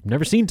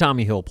never seen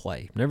Tommy Hill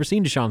play. Never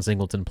seen Deshaun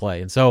Singleton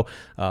play. And so,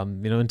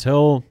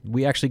 until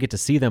we actually get to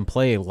see them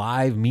play a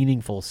live,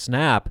 meaningful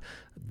snap,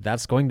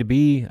 that's going to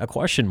be a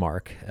question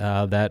mark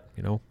that,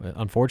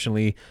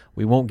 unfortunately,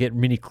 we won't get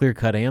many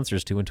clear-cut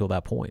answers to until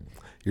that point.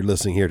 You're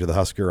listening here to the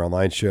Husker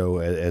Online Show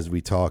as we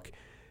talk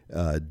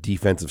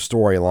defensive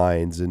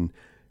storylines, and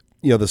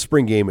the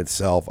spring game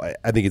itself, I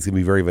think it's going to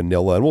be very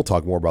vanilla, and we'll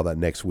talk more about that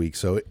next week.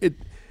 So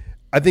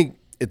I think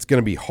it's going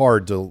to be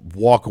hard to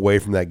walk away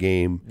from that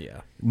game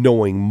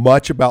knowing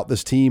much about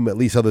this team, at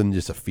least other than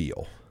just a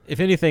feel. If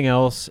anything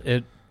else,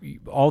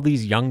 all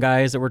these young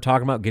guys that we're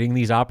talking about getting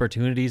these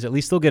opportunities, at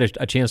least they'll get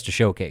a chance to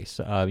showcase.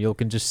 You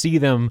can just see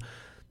them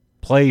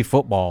play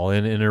football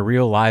in a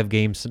real live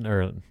game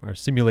or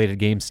simulated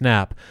game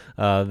snap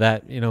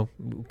that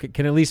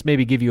can at least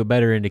maybe give you a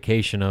better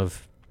indication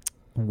of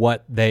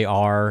what they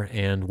are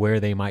and where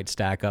they might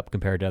stack up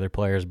compared to other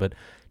players. But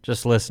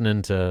just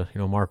listening to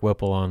Mark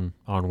Whipple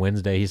on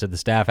Wednesday, he said the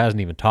staff hasn't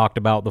even talked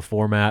about the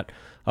format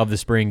of the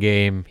spring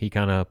game. He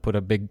kind of put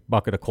a big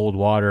bucket of cold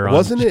water on.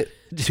 Wasn't it?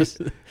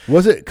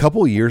 Was it a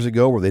couple of years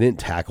ago where they didn't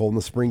tackle in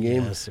the spring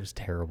game? Yes, it was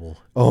terrible.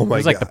 Oh my God! It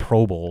was like the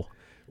Pro Bowl.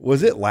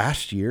 Was it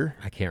last year?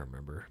 I can't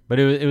remember, but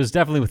it was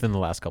definitely within the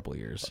last couple of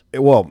years. They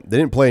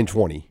didn't play in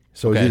 20,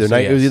 so it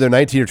was either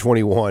 19 or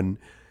 21,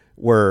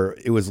 where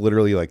it was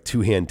literally like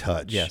 2-hand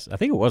touch. Yes, I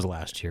think it was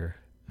last year.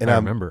 And I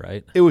remember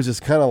right. It was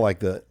just kind of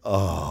like it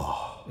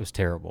was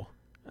terrible.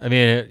 I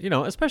mean,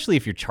 especially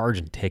if you're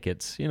charging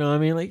tickets.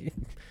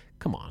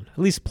 Come on, at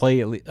least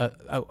play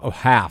a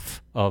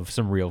half of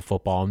some real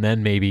football, and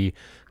then maybe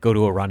go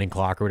to a running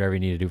clock or whatever you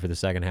need to do for the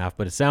second half.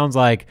 But it sounds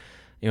like,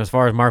 as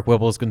far as Mark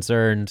Whipple is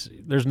concerned,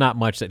 there's not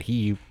much that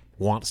he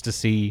wants to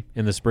see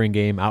in the spring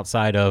game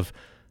outside of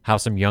how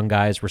some young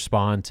guys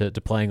respond to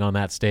playing on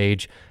that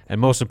stage.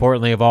 And most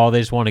importantly of all, they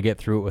just want to get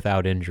through it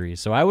without injuries.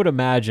 So I would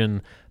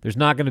imagine there's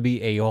not going to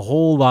be a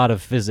whole lot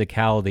of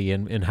physicality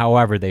in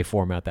however they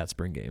format that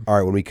spring game. All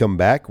right, when we come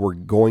back, we're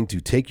going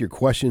to take your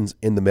questions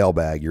in the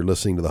mailbag. You're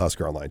listening to the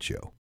Husker Online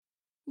Show.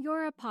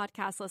 You're a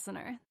podcast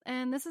listener,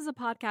 and this is a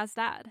podcast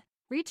ad.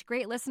 Reach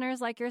great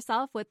listeners like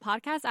yourself with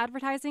podcast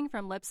advertising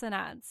from Libsyn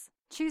Ads.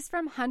 Choose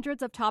from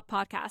hundreds of top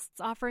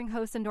podcasts offering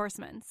host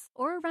endorsements,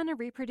 or run a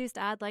reproduced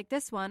ad like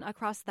this one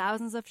across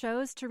thousands of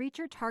shows to reach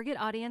your target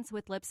audience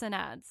with Libsyn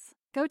Ads.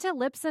 Go to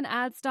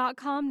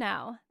libsynads.com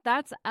now.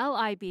 That's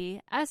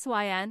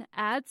LIBSYN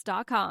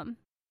ads.com.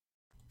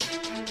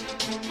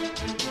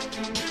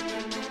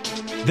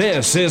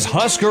 This is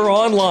Husker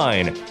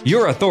Online,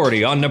 your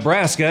authority on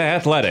Nebraska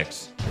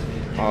athletics.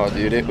 Oh,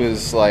 dude, it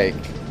was like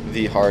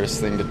the hardest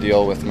thing to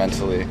deal with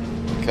mentally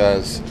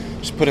because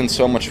just put in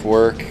so much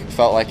work.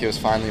 Felt like it was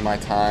finally my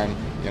time.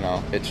 You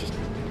know, it just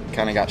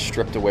kind of got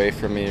stripped away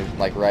from me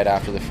like right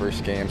after the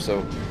first game. So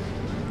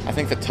I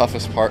think the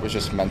toughest part was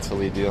just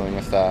mentally dealing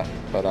with that.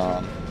 But,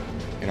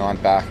 you know, I'm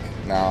back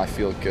now. I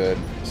feel good.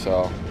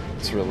 So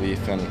it's a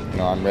relief, and, you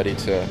know, I'm ready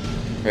to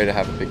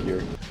have a big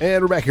year.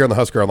 And we're back here on the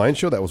Husker Online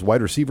Show. That was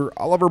wide receiver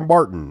Oliver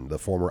Martin, the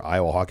former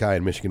Iowa Hawkeye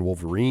and Michigan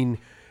Wolverine,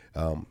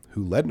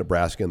 who led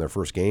Nebraska in their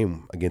first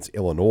game against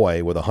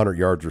Illinois with 100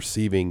 yards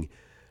receiving.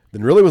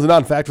 Then really was a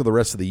non-factor the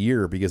rest of the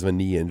year because of a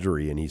knee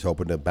injury, and he's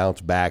hoping to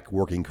bounce back,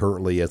 working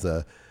currently as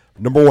a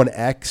number 1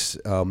 X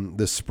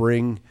this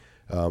spring.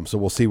 So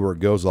we'll see where it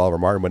goes with Oliver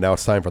Martin. But now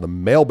it's time for the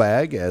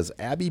mailbag as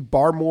Abby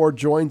Barmore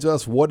joins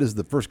us. What is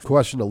the first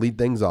question to lead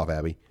things off,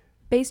 Abby?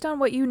 Based on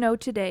what you know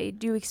today,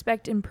 do you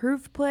expect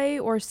improved play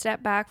or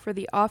step back for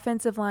the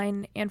offensive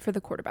line and for the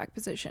quarterback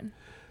position?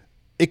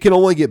 It can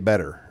only get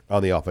better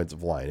on the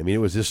offensive line. I mean,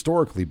 it was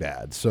historically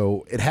bad,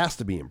 so it has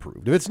to be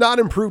improved. If it's not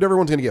improved,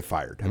 everyone's going to get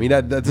fired. I mean,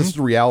 that's just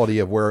the reality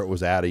of where it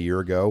was at a year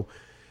ago.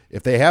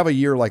 If they have a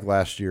year like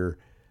last year,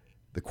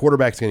 the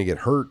quarterback's going to get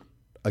hurt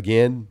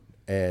again,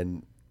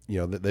 and you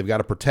know they've got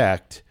to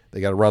protect.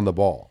 They got to run the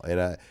ball, and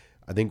I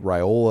think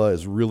Raiola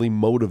is really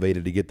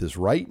motivated to get this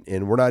right,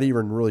 and we're not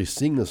even really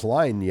seeing this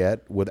line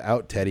yet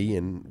without Teddy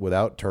and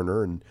without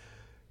Turner. And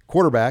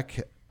quarterback,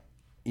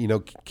 you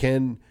know,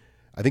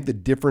 I think the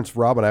difference,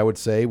 Rob, and I would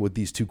say with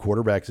these two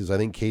quarterbacks is I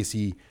think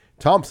Casey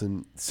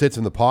Thompson sits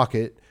in the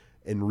pocket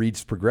and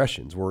reads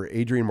progressions, where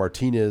Adrian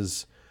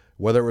Martinez,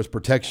 whether it was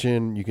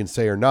protection, you can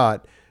say or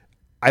not,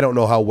 I don't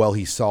know how well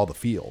he saw the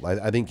field.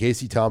 I think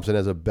Casey Thompson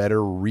has a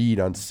better read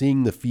on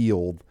seeing the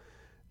field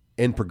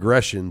and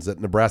progressions that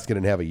Nebraska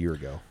didn't have a year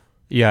ago.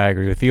 Yeah, I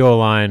agree with the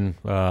O-line.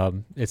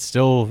 It's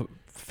still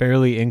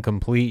fairly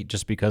incomplete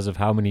just because of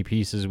how many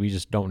pieces we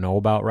just don't know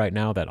about right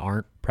now that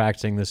aren't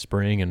practicing this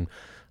spring, and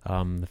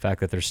the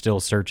fact that they're still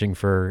searching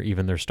for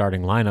even their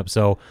starting lineup.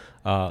 So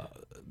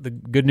the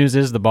good news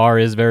is the bar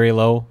is very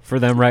low for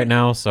them right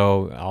now,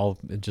 so I'll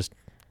just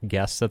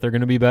guess that they're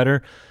going to be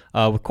better.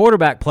 With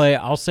quarterback play,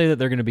 I'll say that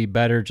they're going to be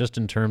better just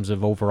in terms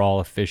of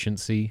overall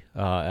efficiency.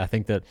 I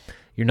think that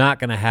you're not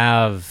going to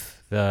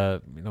have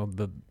the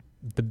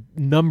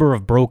number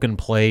of broken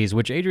plays,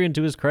 which Adrian,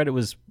 to his credit,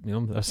 was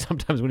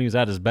sometimes when he was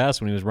at his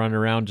best, when he was running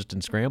around just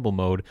in scramble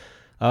mode.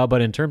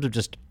 But in terms of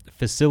just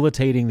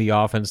facilitating the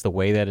offense the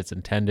way that it's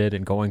intended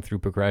and going through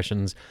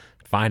progressions,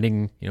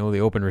 finding the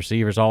open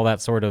receivers, all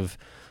that sort of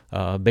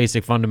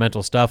basic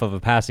fundamental stuff of a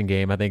passing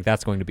game, I think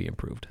that's going to be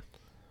improved.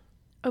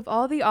 Of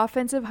all the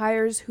offensive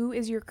hires, who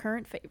is your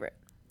current favorite?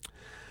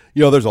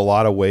 There's a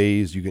lot of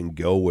ways you can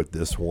go with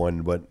this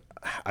one, but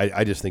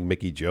I just think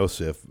Mickey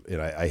Joseph,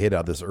 and I hit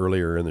out this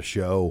earlier in the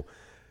show,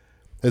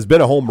 has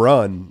been a home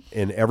run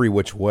in every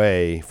which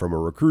way, from a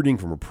recruiting,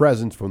 from a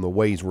presence, from the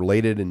way he's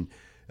related and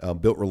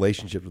built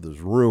relationships with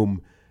his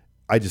room.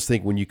 I just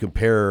think when you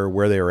compare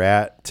where they were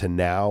at to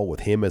now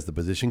with him as the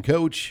position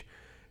coach,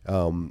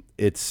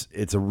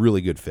 it's a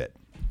really good fit.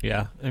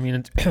 Yeah, I mean,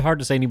 it's hard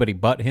to say anybody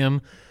but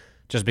him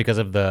just because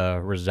of the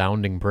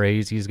resounding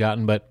praise he's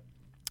gotten, but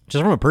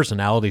just from a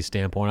personality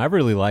standpoint, I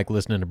really like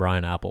listening to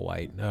Brian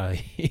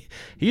Applewhite.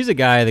 He's a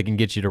guy that can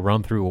get you to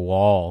run through a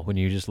wall when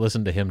you just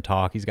listen to him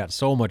talk. He's got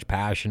so much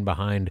passion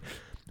behind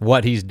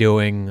what he's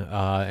doing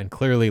and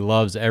clearly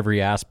loves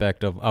every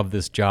aspect of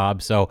this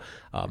job. So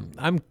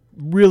I'm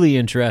really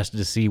interested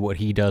to see what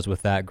he does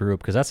with that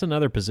group, because that's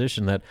another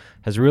position that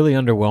has really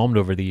underwhelmed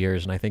over the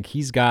years, and I think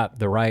he's got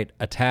the right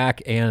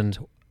attack and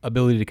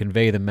ability to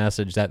convey the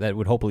message that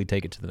would hopefully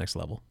take it to the next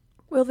level.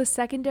 Will the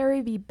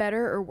secondary be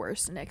better or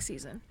worse next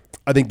season?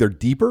 I think they're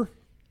deeper.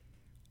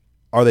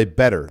 Are they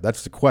better?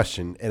 That's the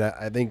question. And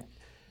I think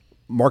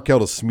Markel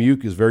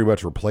Dismuke is very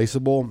much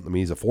replaceable. I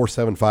mean, he's a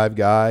 4.75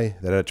 guy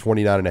that had a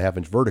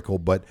 29.5-inch vertical,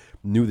 but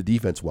knew the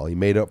defense well. He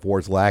made up for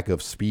his lack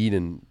of speed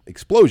and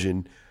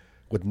explosion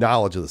with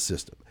knowledge of the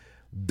system.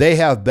 They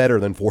have better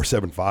than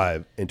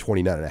 4.75 and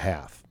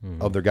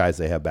 29.5 of their guys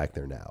they have back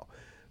there now.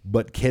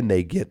 But can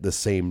they get the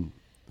same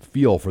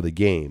feel for the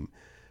game?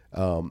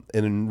 And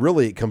then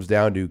really it comes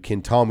down to,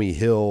 can Tommy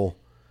Hill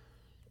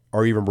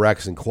or even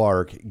Braxton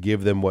Clark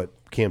give them what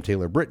Cam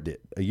Taylor-Britt did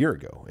a year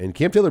ago? And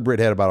Cam Taylor-Britt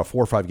had about a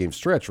 4 or 5 game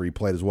stretch where he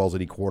played as well as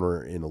any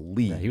corner in the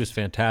league. Yeah, he was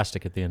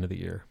fantastic at the end of the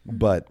year.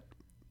 But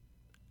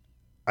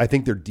I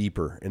think they're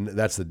deeper, and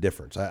that's the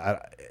difference.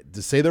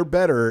 To say they're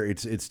better,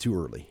 it's too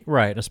early.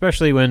 Right,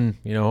 especially when,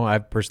 I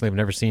personally have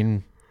never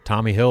seen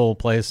Tommy Hill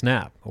play a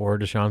snap, or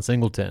Deshaun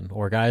Singleton,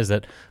 or guys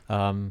that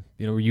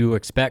you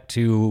expect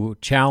to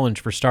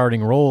challenge for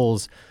starting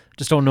roles.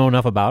 just don't know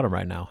enough about him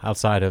right now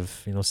outside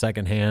of,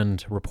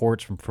 secondhand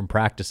reports from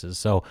practices.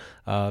 So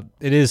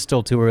it is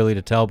still too early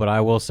to tell, but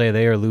I will say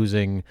they are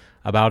losing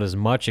about as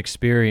much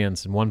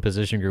experience in one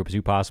position group as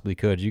you possibly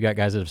could. You got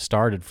guys that have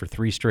started for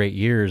 3 straight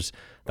years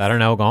that are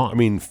now gone. I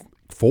mean,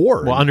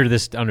 4. Well, under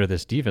this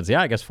defense.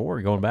 Yeah, I guess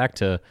 4 going back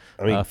to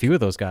a few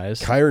of those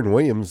guys. Kyron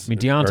Williams. I mean,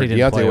 Deontay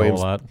didn't play a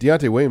whole lot.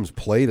 Deontay Williams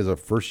played as a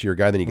first-year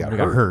guy, then he got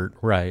hurt.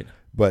 Right.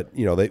 But,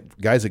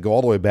 guys that go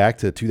all the way back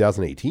to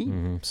 2018.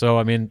 Mm-hmm. So,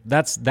 I mean,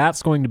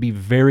 that's going to be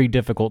very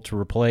difficult to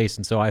replace.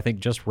 And so I think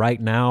just right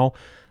now,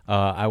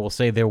 I will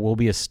say there will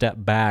be a step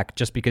back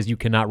just because you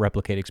cannot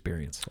replicate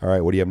experience. All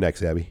right, what do you have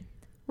next, Abby?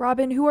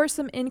 Robin, who are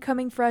some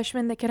incoming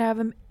freshmen that could have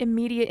an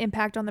immediate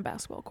impact on the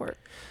basketball court?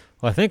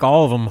 Well, I think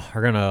all of them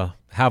are going to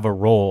have a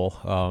role.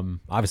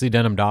 Obviously,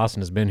 Denham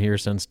Dawson has been here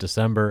since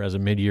December as a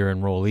mid-year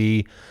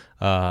enrollee.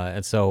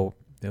 And so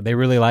they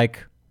really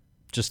like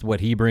just what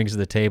he brings to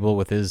the table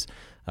with his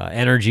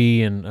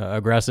energy and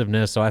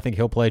aggressiveness. So I think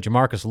he'll play.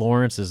 Jamarcus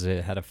Lawrence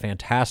had a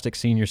fantastic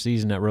senior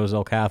season at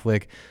Roselle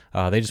Catholic.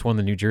 They just won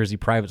the New Jersey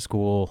private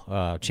school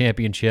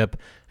championship,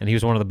 and he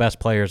was one of the best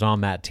players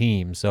on that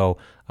team. So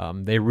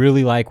they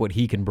really like what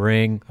he can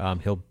bring.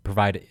 He'll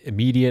provide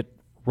immediate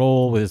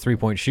role with his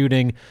three-point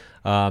shooting.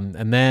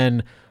 And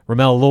then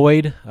Ramel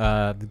Lloyd,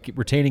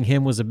 retaining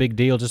him was a big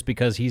deal just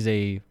because he's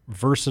a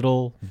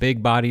versatile,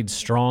 big-bodied,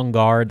 strong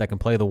guard that can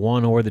play the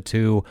 1 or the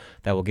 2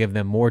 that will give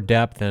them more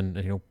depth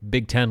and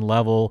Big Ten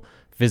level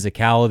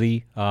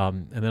physicality.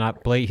 And then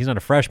he's not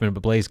a freshman,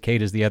 but Blaze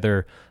Cate is the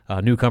other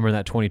newcomer in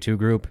that 22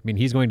 group. I mean,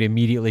 he's going to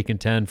immediately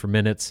contend for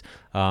minutes.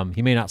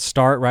 He may not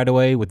start right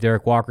away with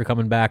Derek Walker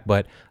coming back,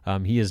 but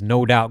he is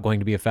no doubt going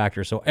to be a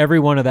factor. So every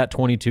one of that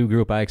 22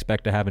 group I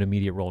expect to have an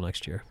immediate role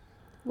next year.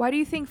 Why do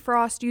you think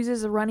Frost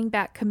uses a running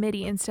back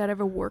committee instead of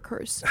a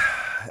workhorse?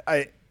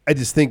 I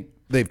just think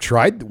they've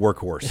tried the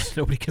workhorse.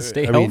 Nobody can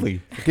stay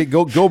healthy. Okay,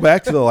 go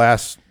back to the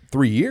last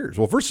 3 years.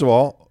 Well, first of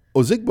all,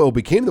 Ozigbo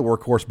became the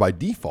workhorse by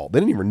default. They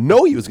didn't even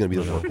know he was going to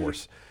be the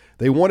workhorse.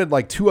 They wanted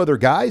like 2 other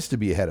guys to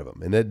be ahead of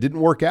him, and that didn't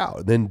work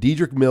out. Then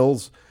Dedrick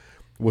Mills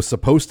was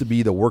supposed to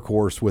be the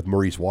workhorse with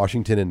Maurice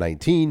Washington in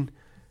 19.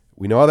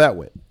 We know how that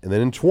went. And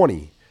then in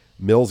 20,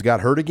 Mills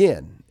got hurt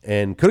again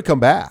and could have come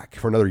back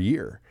for another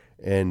year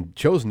and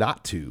chose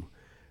not to,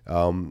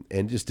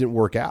 and just didn't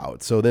work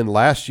out. So then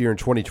last year in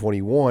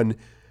 2021,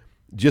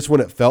 just when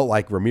it felt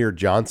like Ramir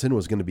Johnson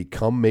was going to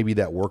become maybe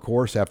that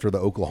workhorse after the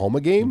Oklahoma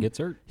game,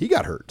 he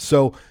got hurt.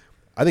 So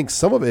I think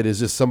some of it is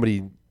just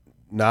the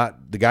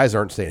guys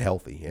aren't staying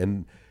healthy.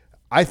 And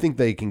I think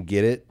they can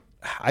get it.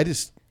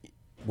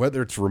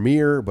 Whether it's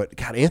Ramir, but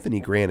God,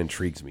 Anthony Grant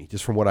intrigues me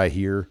just from what I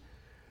hear.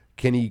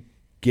 Can he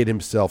get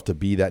himself to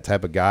be that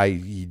type of guy?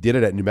 He did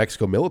it at New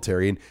Mexico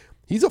Military, and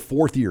he's a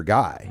 4th-year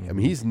guy. I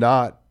mean, he's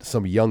not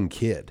some young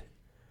kid.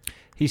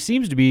 He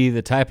seems to be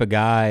the type of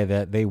guy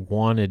that they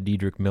wanted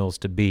Dedrick Mills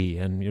to be.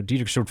 And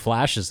Dedrick showed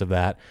flashes of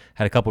that,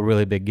 had a couple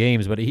really big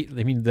games. But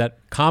that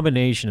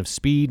combination of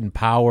speed and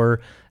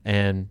power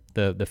and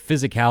the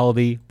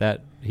physicality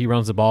that he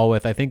runs the ball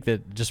with, I think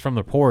that just from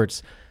the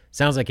reports,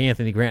 sounds like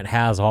Anthony Grant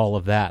has all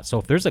of that. So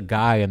if there's a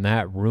guy in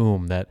that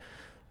room that,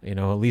 at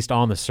least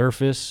on the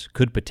surface,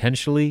 could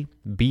potentially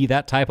be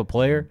that type of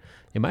player,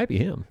 it might be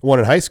him. Well,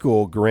 in high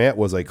school, Grant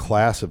was a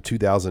class of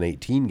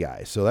 2018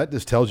 guy. So that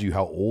just tells you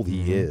how old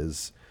he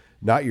is.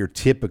 Not your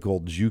typical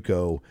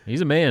JUCO.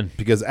 He's a man.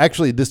 Because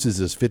actually this is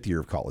his 5th year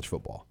of college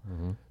football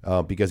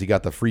because he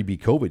got the freebie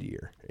COVID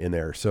year in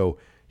there. So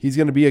he's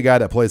going to be a guy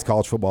that plays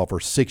college football for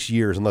 6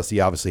 years unless he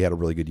obviously had a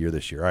really good year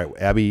this year. All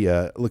right, Abby,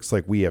 looks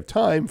like we have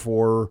time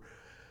for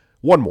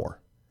one more.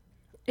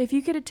 If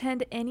you could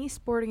attend any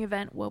sporting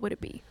event, what would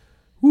it be?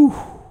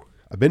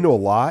 I've been to a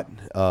lot.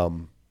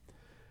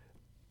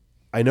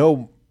 I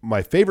know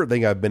my favorite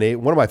thing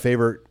one of my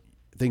favorite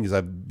things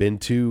I've been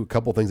to, a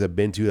couple things I've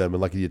been to that I've been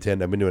lucky to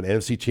attend. I've been to an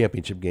NFC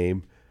Championship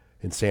game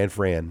in San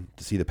Fran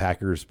to see the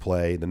Packers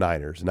play the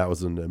Niners, and that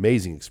was an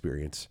amazing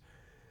experience.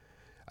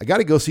 I got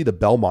to go see the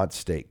Belmont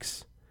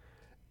Stakes,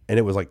 and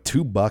it was like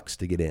 $2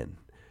 to get in.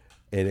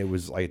 And it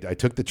was like I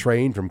took the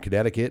train from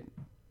Connecticut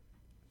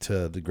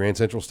to the Grand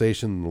Central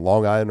Station, the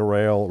Long Island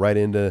Rail, right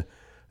into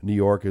New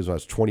York. It was when I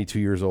was 22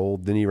 years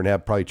old. Didn't even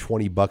have probably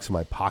 $20 in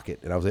my pocket,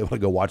 and I was able to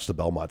go watch the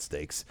Belmont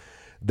Stakes.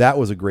 That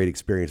was a great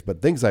experience.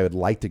 But things I would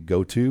like to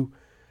go to,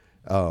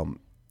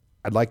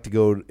 I'd like to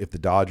go if the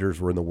Dodgers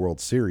were in the World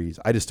Series.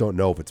 I just don't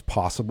know if it's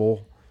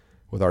possible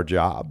with our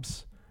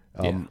jobs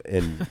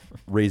and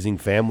raising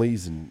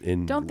families.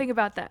 And don't think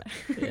about that.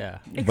 Yeah,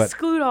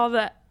 exclude all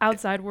the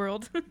outside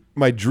world.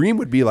 My dream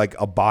would be like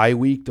a bye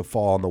week to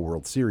fall on the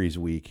World Series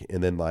week,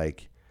 and then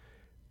like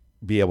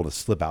be able to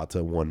slip out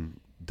to one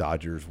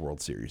Dodgers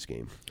World Series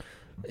game.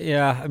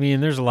 Yeah, I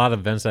mean, there's a lot of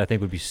events that I think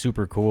would be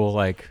super cool,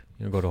 like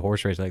go to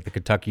horse race, like the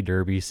Kentucky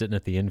Derby, sitting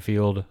at the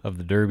infield of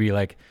the Derby.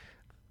 Like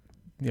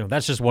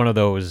that's just one of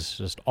those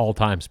just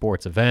all-time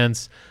sports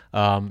events.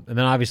 And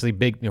then obviously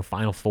big,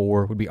 Final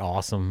Four would be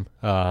awesome.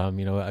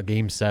 A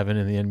Game 7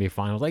 in the NBA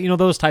Finals,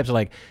 those types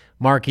of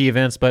marquee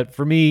events. But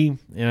for me,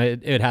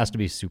 it has to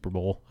be Super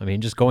Bowl. I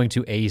mean, just going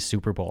to a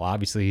Super Bowl.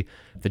 Obviously,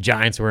 if the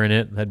Giants were in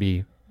it, that'd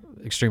be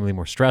extremely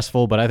more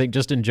stressful. But I think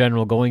just in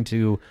general, going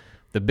to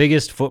the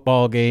biggest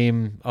football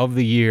game of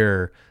the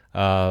year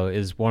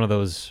is one of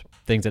those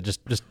things that just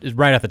is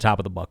right at the top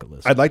of the bucket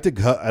list. I'd like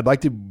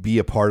to be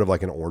a part of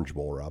an Orange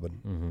Bowl, Robin.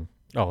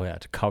 Mm-hmm. Oh yeah,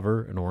 to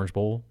cover an Orange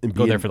Bowl and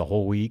go there for the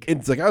whole week.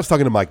 It's I was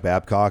talking to Mike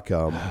Babcock,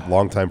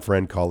 longtime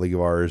friend, colleague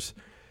of ours,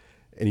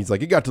 and he's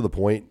like, it got to the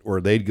point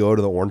where they'd go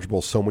to the Orange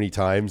Bowl so many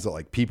times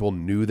that people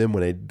knew them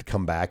when they'd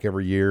come back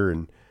every year,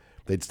 and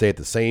they'd stay at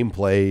the same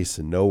place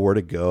and know where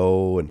to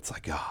go. And it's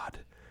God.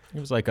 It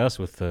was like us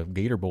with the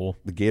Gator Bowl,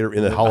 in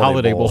the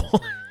Holiday Bowl.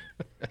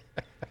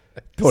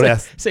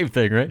 Same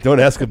thing, right? Don't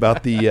ask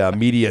about the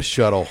media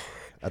shuttle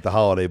at the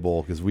Holiday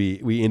Bowl because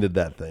we ended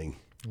that thing.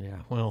 Yeah,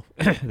 well,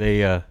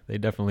 they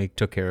definitely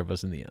took care of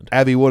us in the end.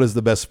 Abby, what is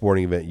the best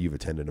sporting event you've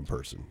attended in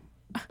person?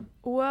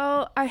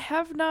 Well, I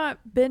have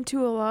not been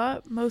to a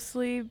lot.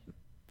 Mostly,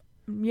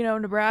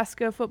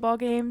 Nebraska football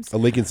games. A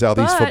Lincoln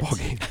Southeast football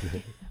game.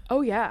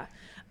 Oh yeah.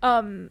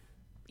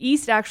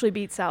 East actually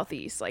beat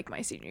Southeast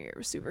my senior year. It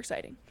was super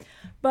exciting.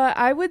 But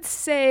I would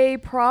say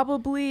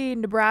probably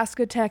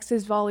Nebraska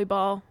Texas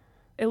volleyball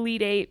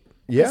Elite 8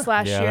 this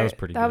last year. That was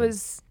pretty good. That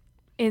was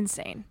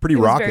insane. Pretty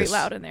raucous. It was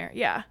very loud in there.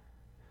 Yeah.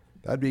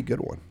 That'd be a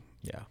good one.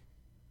 Yeah.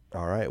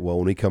 All right. Well,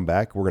 when we come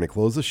back, we're going to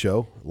close the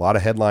show. A lot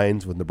of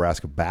headlines with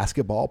Nebraska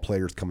basketball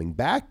players coming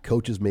back,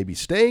 coaches maybe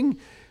staying.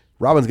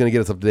 Robin's going to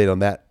get us up to date on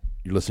that.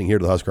 You're listening here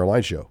to the Husker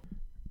Online Show.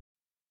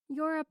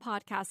 You're a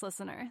podcast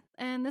listener,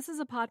 and this is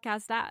a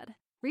podcast ad.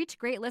 Reach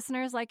great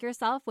listeners like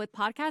yourself with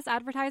podcast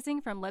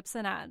advertising from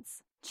Libsyn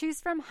Ads.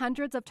 Choose from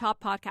hundreds of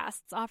top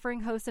podcasts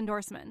offering host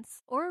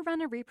endorsements, or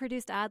run a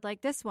reproduced ad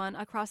like this one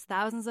across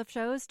thousands of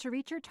shows to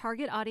reach your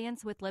target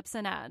audience with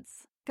Libsyn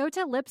Ads. Go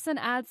to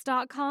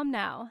libsynads.com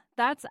now.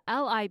 That's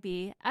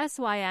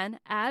LIBSYN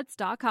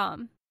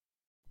ads.com.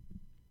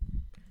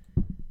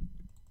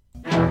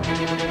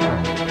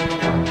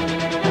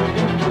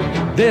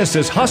 This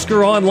is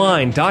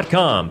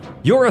HuskerOnline.com,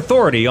 your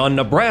authority on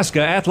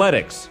Nebraska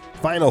athletics.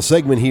 Final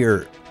segment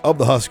here of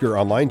the Husker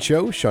Online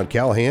Show. Sean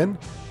Callahan,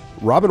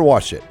 Robin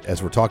Washut,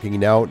 as we're talking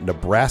now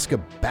Nebraska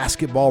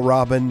basketball,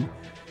 Robin.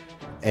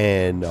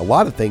 And a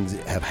lot of things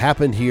have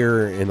happened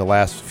here in the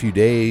last few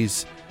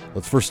days.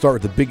 Let's first start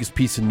with the biggest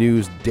piece of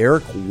news.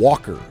 Derek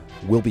Walker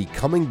will be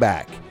coming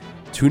back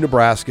to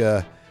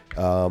Nebraska.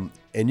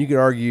 And you could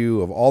argue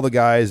of all the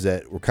guys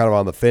that were kind of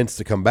on the fence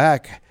to come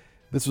back,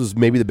 this was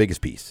maybe the biggest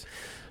piece.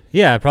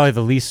 Yeah, probably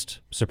the least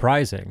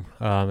surprising.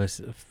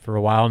 For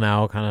a while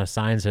now, kind of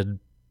signs had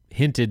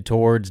hinted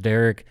towards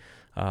Derek,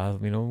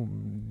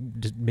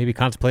 maybe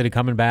contemplated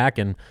coming back,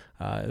 and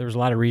there was a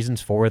lot of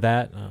reasons for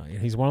that.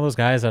 He's one of those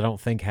guys I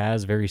don't think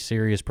has very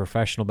serious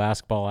professional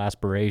basketball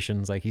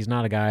aspirations. He's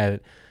not a guy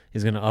that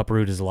is going to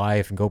uproot his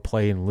life and go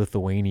play in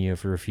Lithuania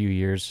for a few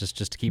years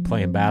just to keep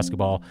playing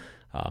basketball.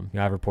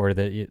 I've reported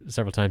that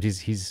several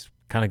times he's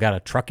kind of got a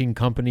trucking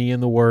company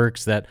in the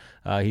works that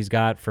he's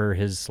got for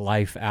his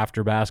life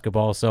after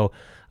basketball. So,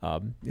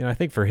 I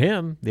think for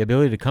him, the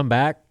ability to come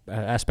back,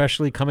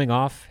 especially coming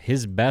off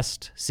his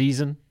best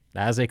season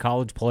as a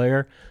college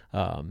player,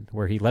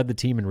 where he led the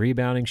team in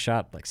rebounding,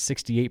 shot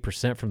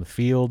 68% from the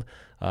field,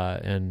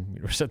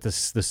 and set the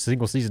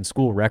single season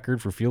school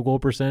record for field goal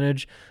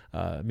percentage.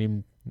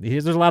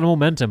 There's a lot of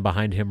momentum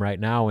behind him right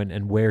now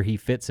and where he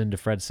fits into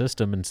Fred's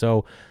system. And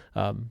so,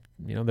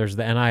 there's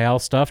the NIL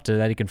stuff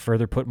that he can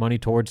further put money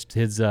towards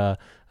his,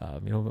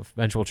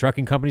 eventual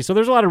trucking company. So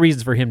there's a lot of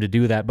reasons for him to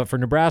do that. But for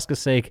Nebraska's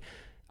sake,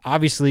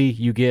 obviously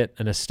you get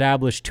an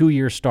established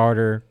 2-year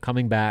starter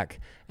coming back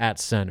at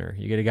center.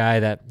 You get a guy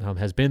that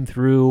has been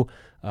through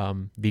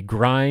the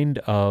grind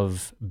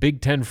of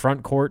Big Ten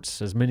front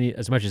courts as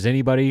much as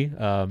anybody,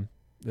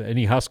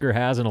 any Husker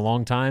has in a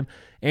long time,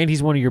 and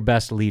he's one of your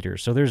best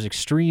leaders. So there's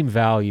extreme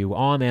value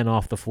on and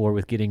off the floor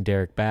with getting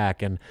Derek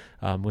back, and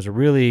was a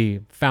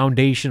really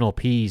foundational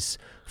piece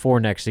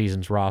for next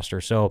season's roster.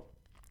 So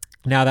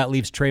now that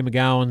leaves Trey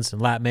McGowens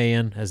and Lat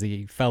Mayen as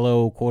the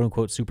fellow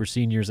quote-unquote super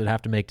seniors that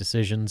have to make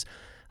decisions.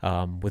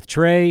 With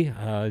Trey,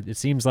 it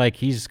seems like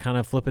he's kind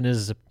of flipping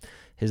his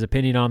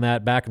opinion on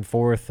that back and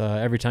forth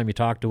every time you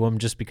talk to him,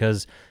 just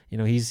because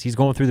he's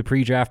going through the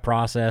pre-draft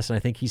process, and I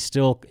think he's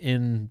still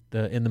in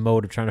the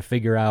mode of trying to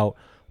figure out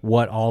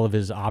what all of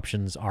his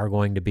options are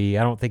going to be.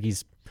 I don't think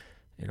he's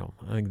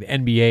I think the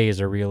NBA is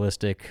a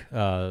realistic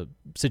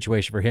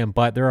situation for him,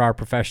 but there are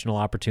professional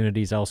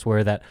opportunities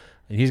elsewhere that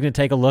he's going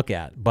to take a look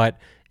at. But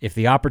if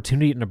the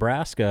opportunity at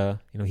Nebraska,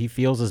 he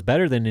feels is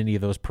better than any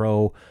of those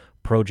pro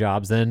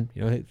jobs, then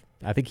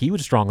I think he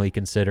would strongly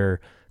consider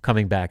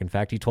coming back. In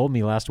fact, he told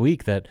me last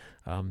week that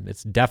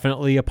it's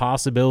definitely a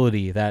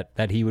possibility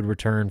that he would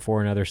return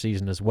for another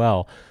season as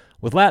well.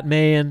 With Lat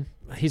Mayen,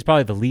 he's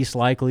probably the least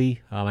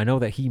likely. I know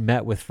that he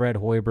met with Fred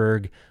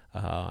Hoiberg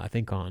I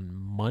think on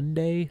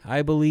Monday,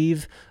 I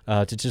believe,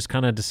 to just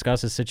kind of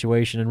discuss his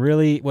situation. And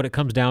really what it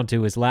comes down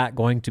to is Lat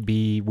going to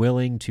be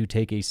willing to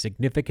take a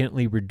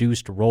significantly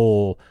reduced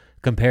role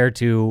compared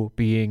to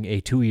being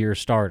a 2-year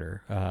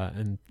starter.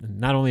 And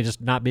not only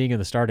just not being in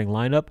the starting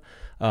lineup,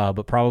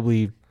 but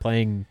probably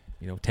playing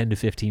 10 to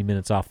 15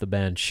 minutes off the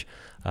bench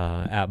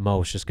at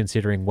most, just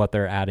considering what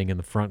they're adding in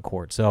the front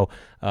court. So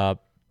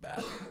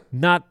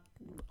not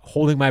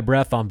holding my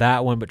breath on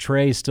that one, but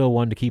Trey's still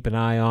one to keep an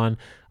eye on.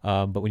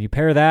 But when you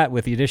pair that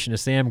with the addition of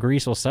Sam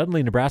Griesel,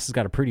 suddenly Nebraska's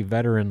got a pretty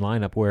veteran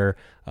lineup where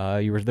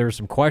there were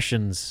some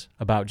questions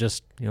about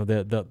just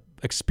the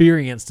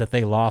experience that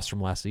they lost from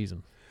last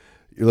season.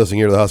 You're listening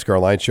here to the Husker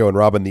Online Show, and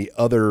Robin, the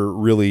other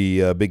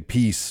really big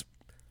piece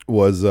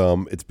was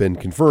it's been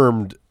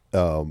confirmed.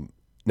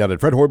 Now,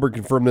 did Fred Hoiberg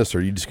confirm this,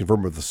 or you just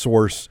confirmed with the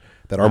source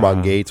that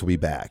Armand Gates will be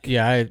back?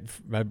 Yeah,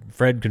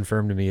 Fred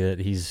confirmed to me that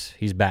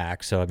he's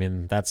back. So I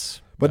mean,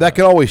 that's. But that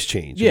can always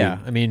change. Yeah,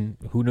 I mean,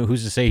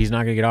 who's to say he's not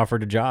going to get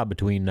offered a job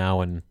between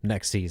now and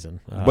next season?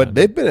 But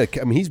they've been.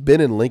 He's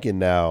been in Lincoln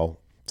now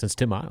since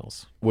Tim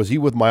Miles. Was he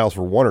with Miles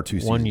for 1 or 2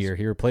 seasons? 1 year.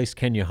 He replaced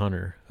Kenya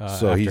Hunter.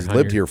 So he's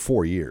lived here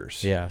 4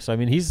 years. Yeah. So I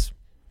mean, he's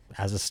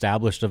as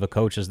established of a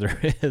coach as there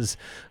is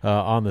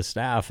on the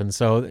staff, and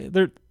so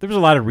there's a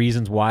lot of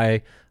reasons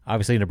why.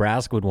 Obviously,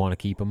 Nebraska would want to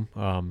keep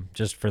him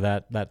just for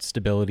that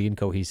stability and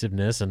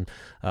cohesiveness, and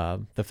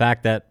the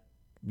fact that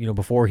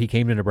before he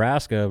came to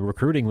Nebraska,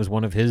 recruiting was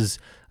one of his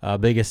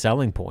biggest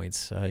selling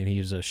points. He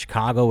was a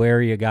Chicago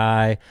area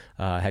guy,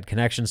 had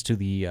connections to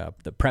the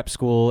prep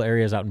school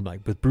areas out in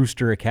with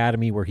Brewster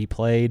Academy where he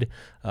played,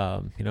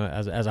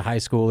 as a high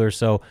schooler.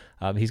 So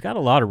he's got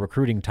a lot of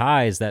recruiting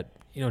ties that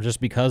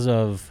just because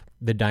of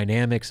the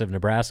dynamics of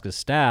Nebraska's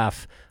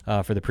staff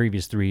for the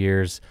previous 3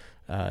 years.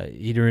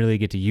 He didn't really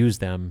get to use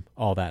them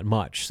all that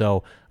much.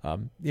 So,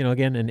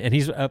 again, and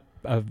he's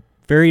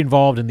very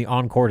involved in the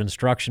on-court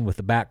instruction with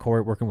the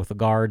backcourt, working with the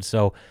guards.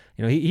 So,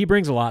 he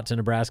brings a lot to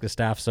Nebraska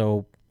staff.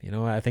 So,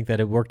 I think that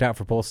it worked out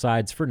for both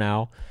sides for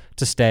now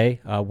to stay.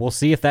 We'll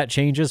see if that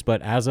changes,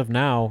 but as of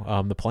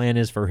now, the plan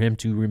is for him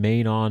to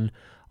remain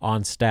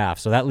on staff.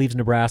 So that leaves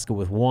Nebraska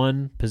with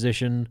one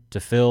position to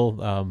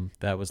fill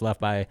that was left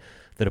by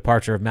the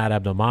departure of Matt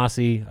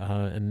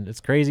Abdelmassih, and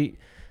it's crazy.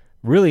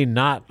 Really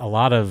not a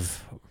lot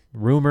of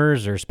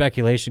rumors or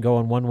speculation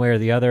going one way or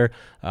the other.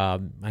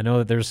 I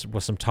know that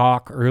was some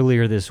talk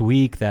earlier this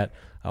week that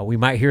we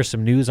might hear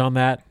some news on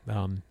that,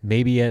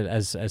 maybe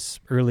as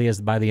early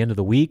as by the end of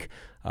the week.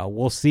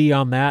 We'll see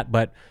on that,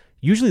 but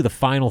usually the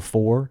Final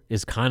Four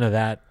is kind of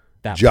that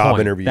job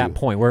point, interview. That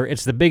point where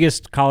it's the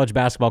biggest college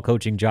basketball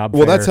coaching job.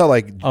 Well, that's how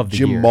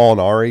Jim year.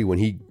 Molinari, when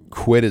he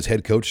quit his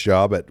head coach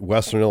job at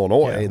Western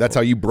Illinois. That's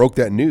how you broke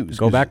that news.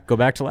 Go back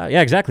to last.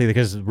 Yeah, exactly,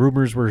 because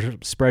rumors were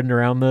spreading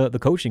around the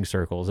coaching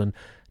circles, and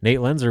Nate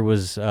Lenzer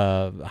was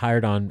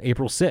hired on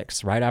April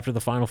 6th, right after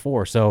the Final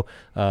Four, so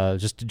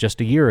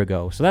just a year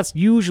ago. So that's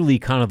usually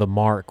kind of the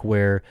mark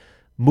where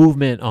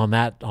movement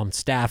on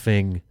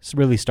staffing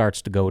really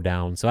starts to go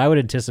down. So I would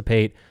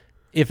anticipate,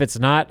 if it's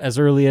not as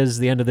early as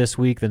the end of this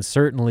week, then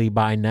certainly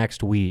by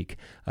next week,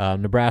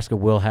 Nebraska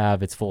will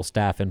have its full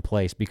staff in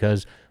place,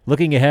 because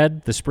looking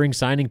ahead, the spring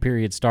signing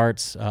period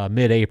starts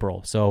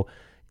mid-April. So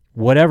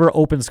whatever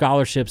open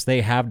scholarships they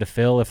have to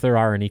fill, if there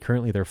are any,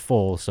 currently they're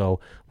full. So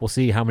we'll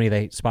see how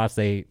many spots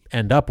they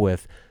end up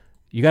with.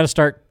 You got to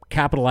start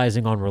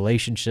capitalizing on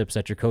relationships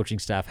that your coaching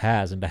staff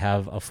has, and to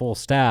have a full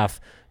staff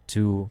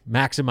to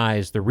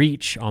maximize the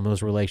reach on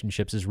those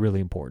relationships is really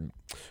important.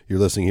 You're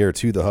listening here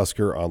to the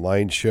Husker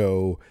Online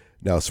Show.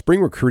 Now,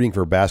 spring recruiting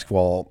for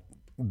basketball,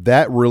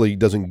 that really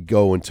doesn't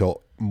go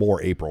until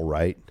more April,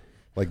 right?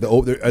 Like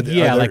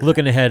like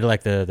looking ahead,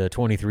 like the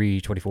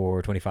 23,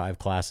 24, 25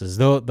 classes.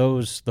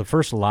 The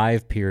first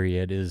live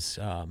period is,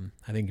 I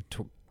think,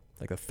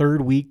 like the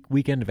third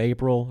weekend of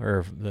April,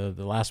 or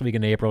the last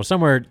weekend of April,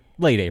 somewhere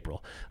late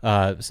April.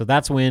 So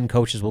that's when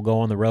coaches will go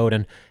on the road.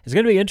 And it's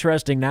going to be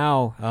interesting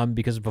now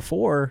because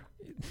before,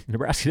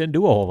 Nebraska didn't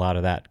do a whole lot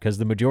of that, because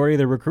the majority of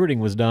the recruiting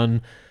was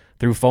done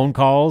through phone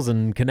calls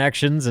and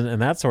connections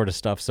and that sort of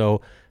stuff.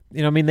 So,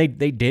 they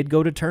did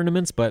go to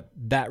tournaments, but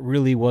that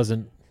really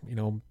wasn't,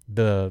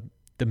 the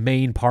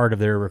main part of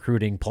their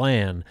recruiting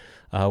plan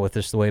with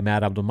this, the way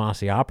Matt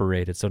Abdelmassih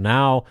operated. So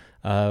now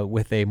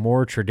with a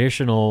more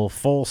traditional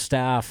full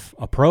staff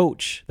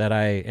approach that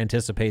I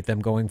anticipate them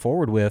going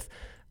forward with,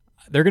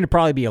 they're going to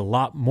probably be a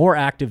lot more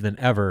active than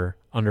ever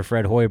under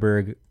Fred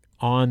Hoiberg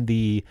on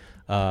the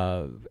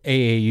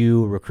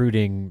AAU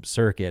recruiting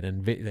circuit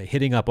and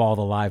hitting up all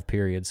the live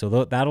periods.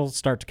 So that'll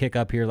start to kick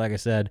up here, like I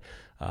said,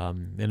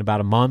 in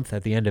about a month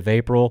at the end of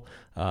April.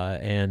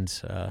 And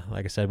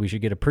like I said, we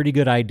should get a pretty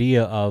good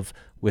idea of,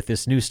 with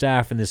this new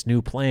staff and this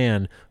new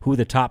plan, who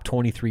the top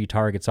 23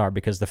 targets are,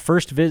 because the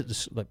first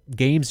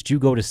games that you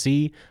go to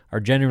see are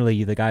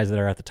generally the guys that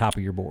are at the top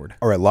of your board.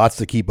 All right, lots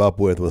to keep up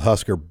with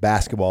Husker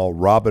basketball.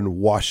 Robin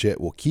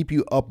Washut will keep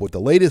you up with the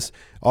latest.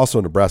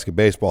 Also, Nebraska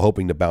baseball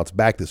hoping to bounce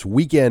back this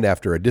weekend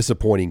after a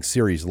disappointing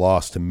series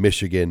loss to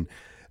Michigan.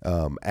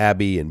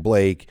 Abby and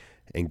Blake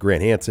And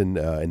Grant Hansen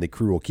and the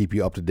crew will keep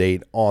you up to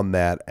date on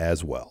that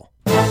as well.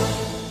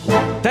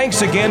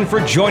 Thanks again for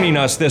joining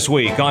us this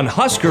week on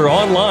Husker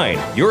Online,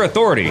 your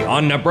authority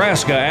on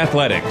Nebraska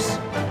athletics.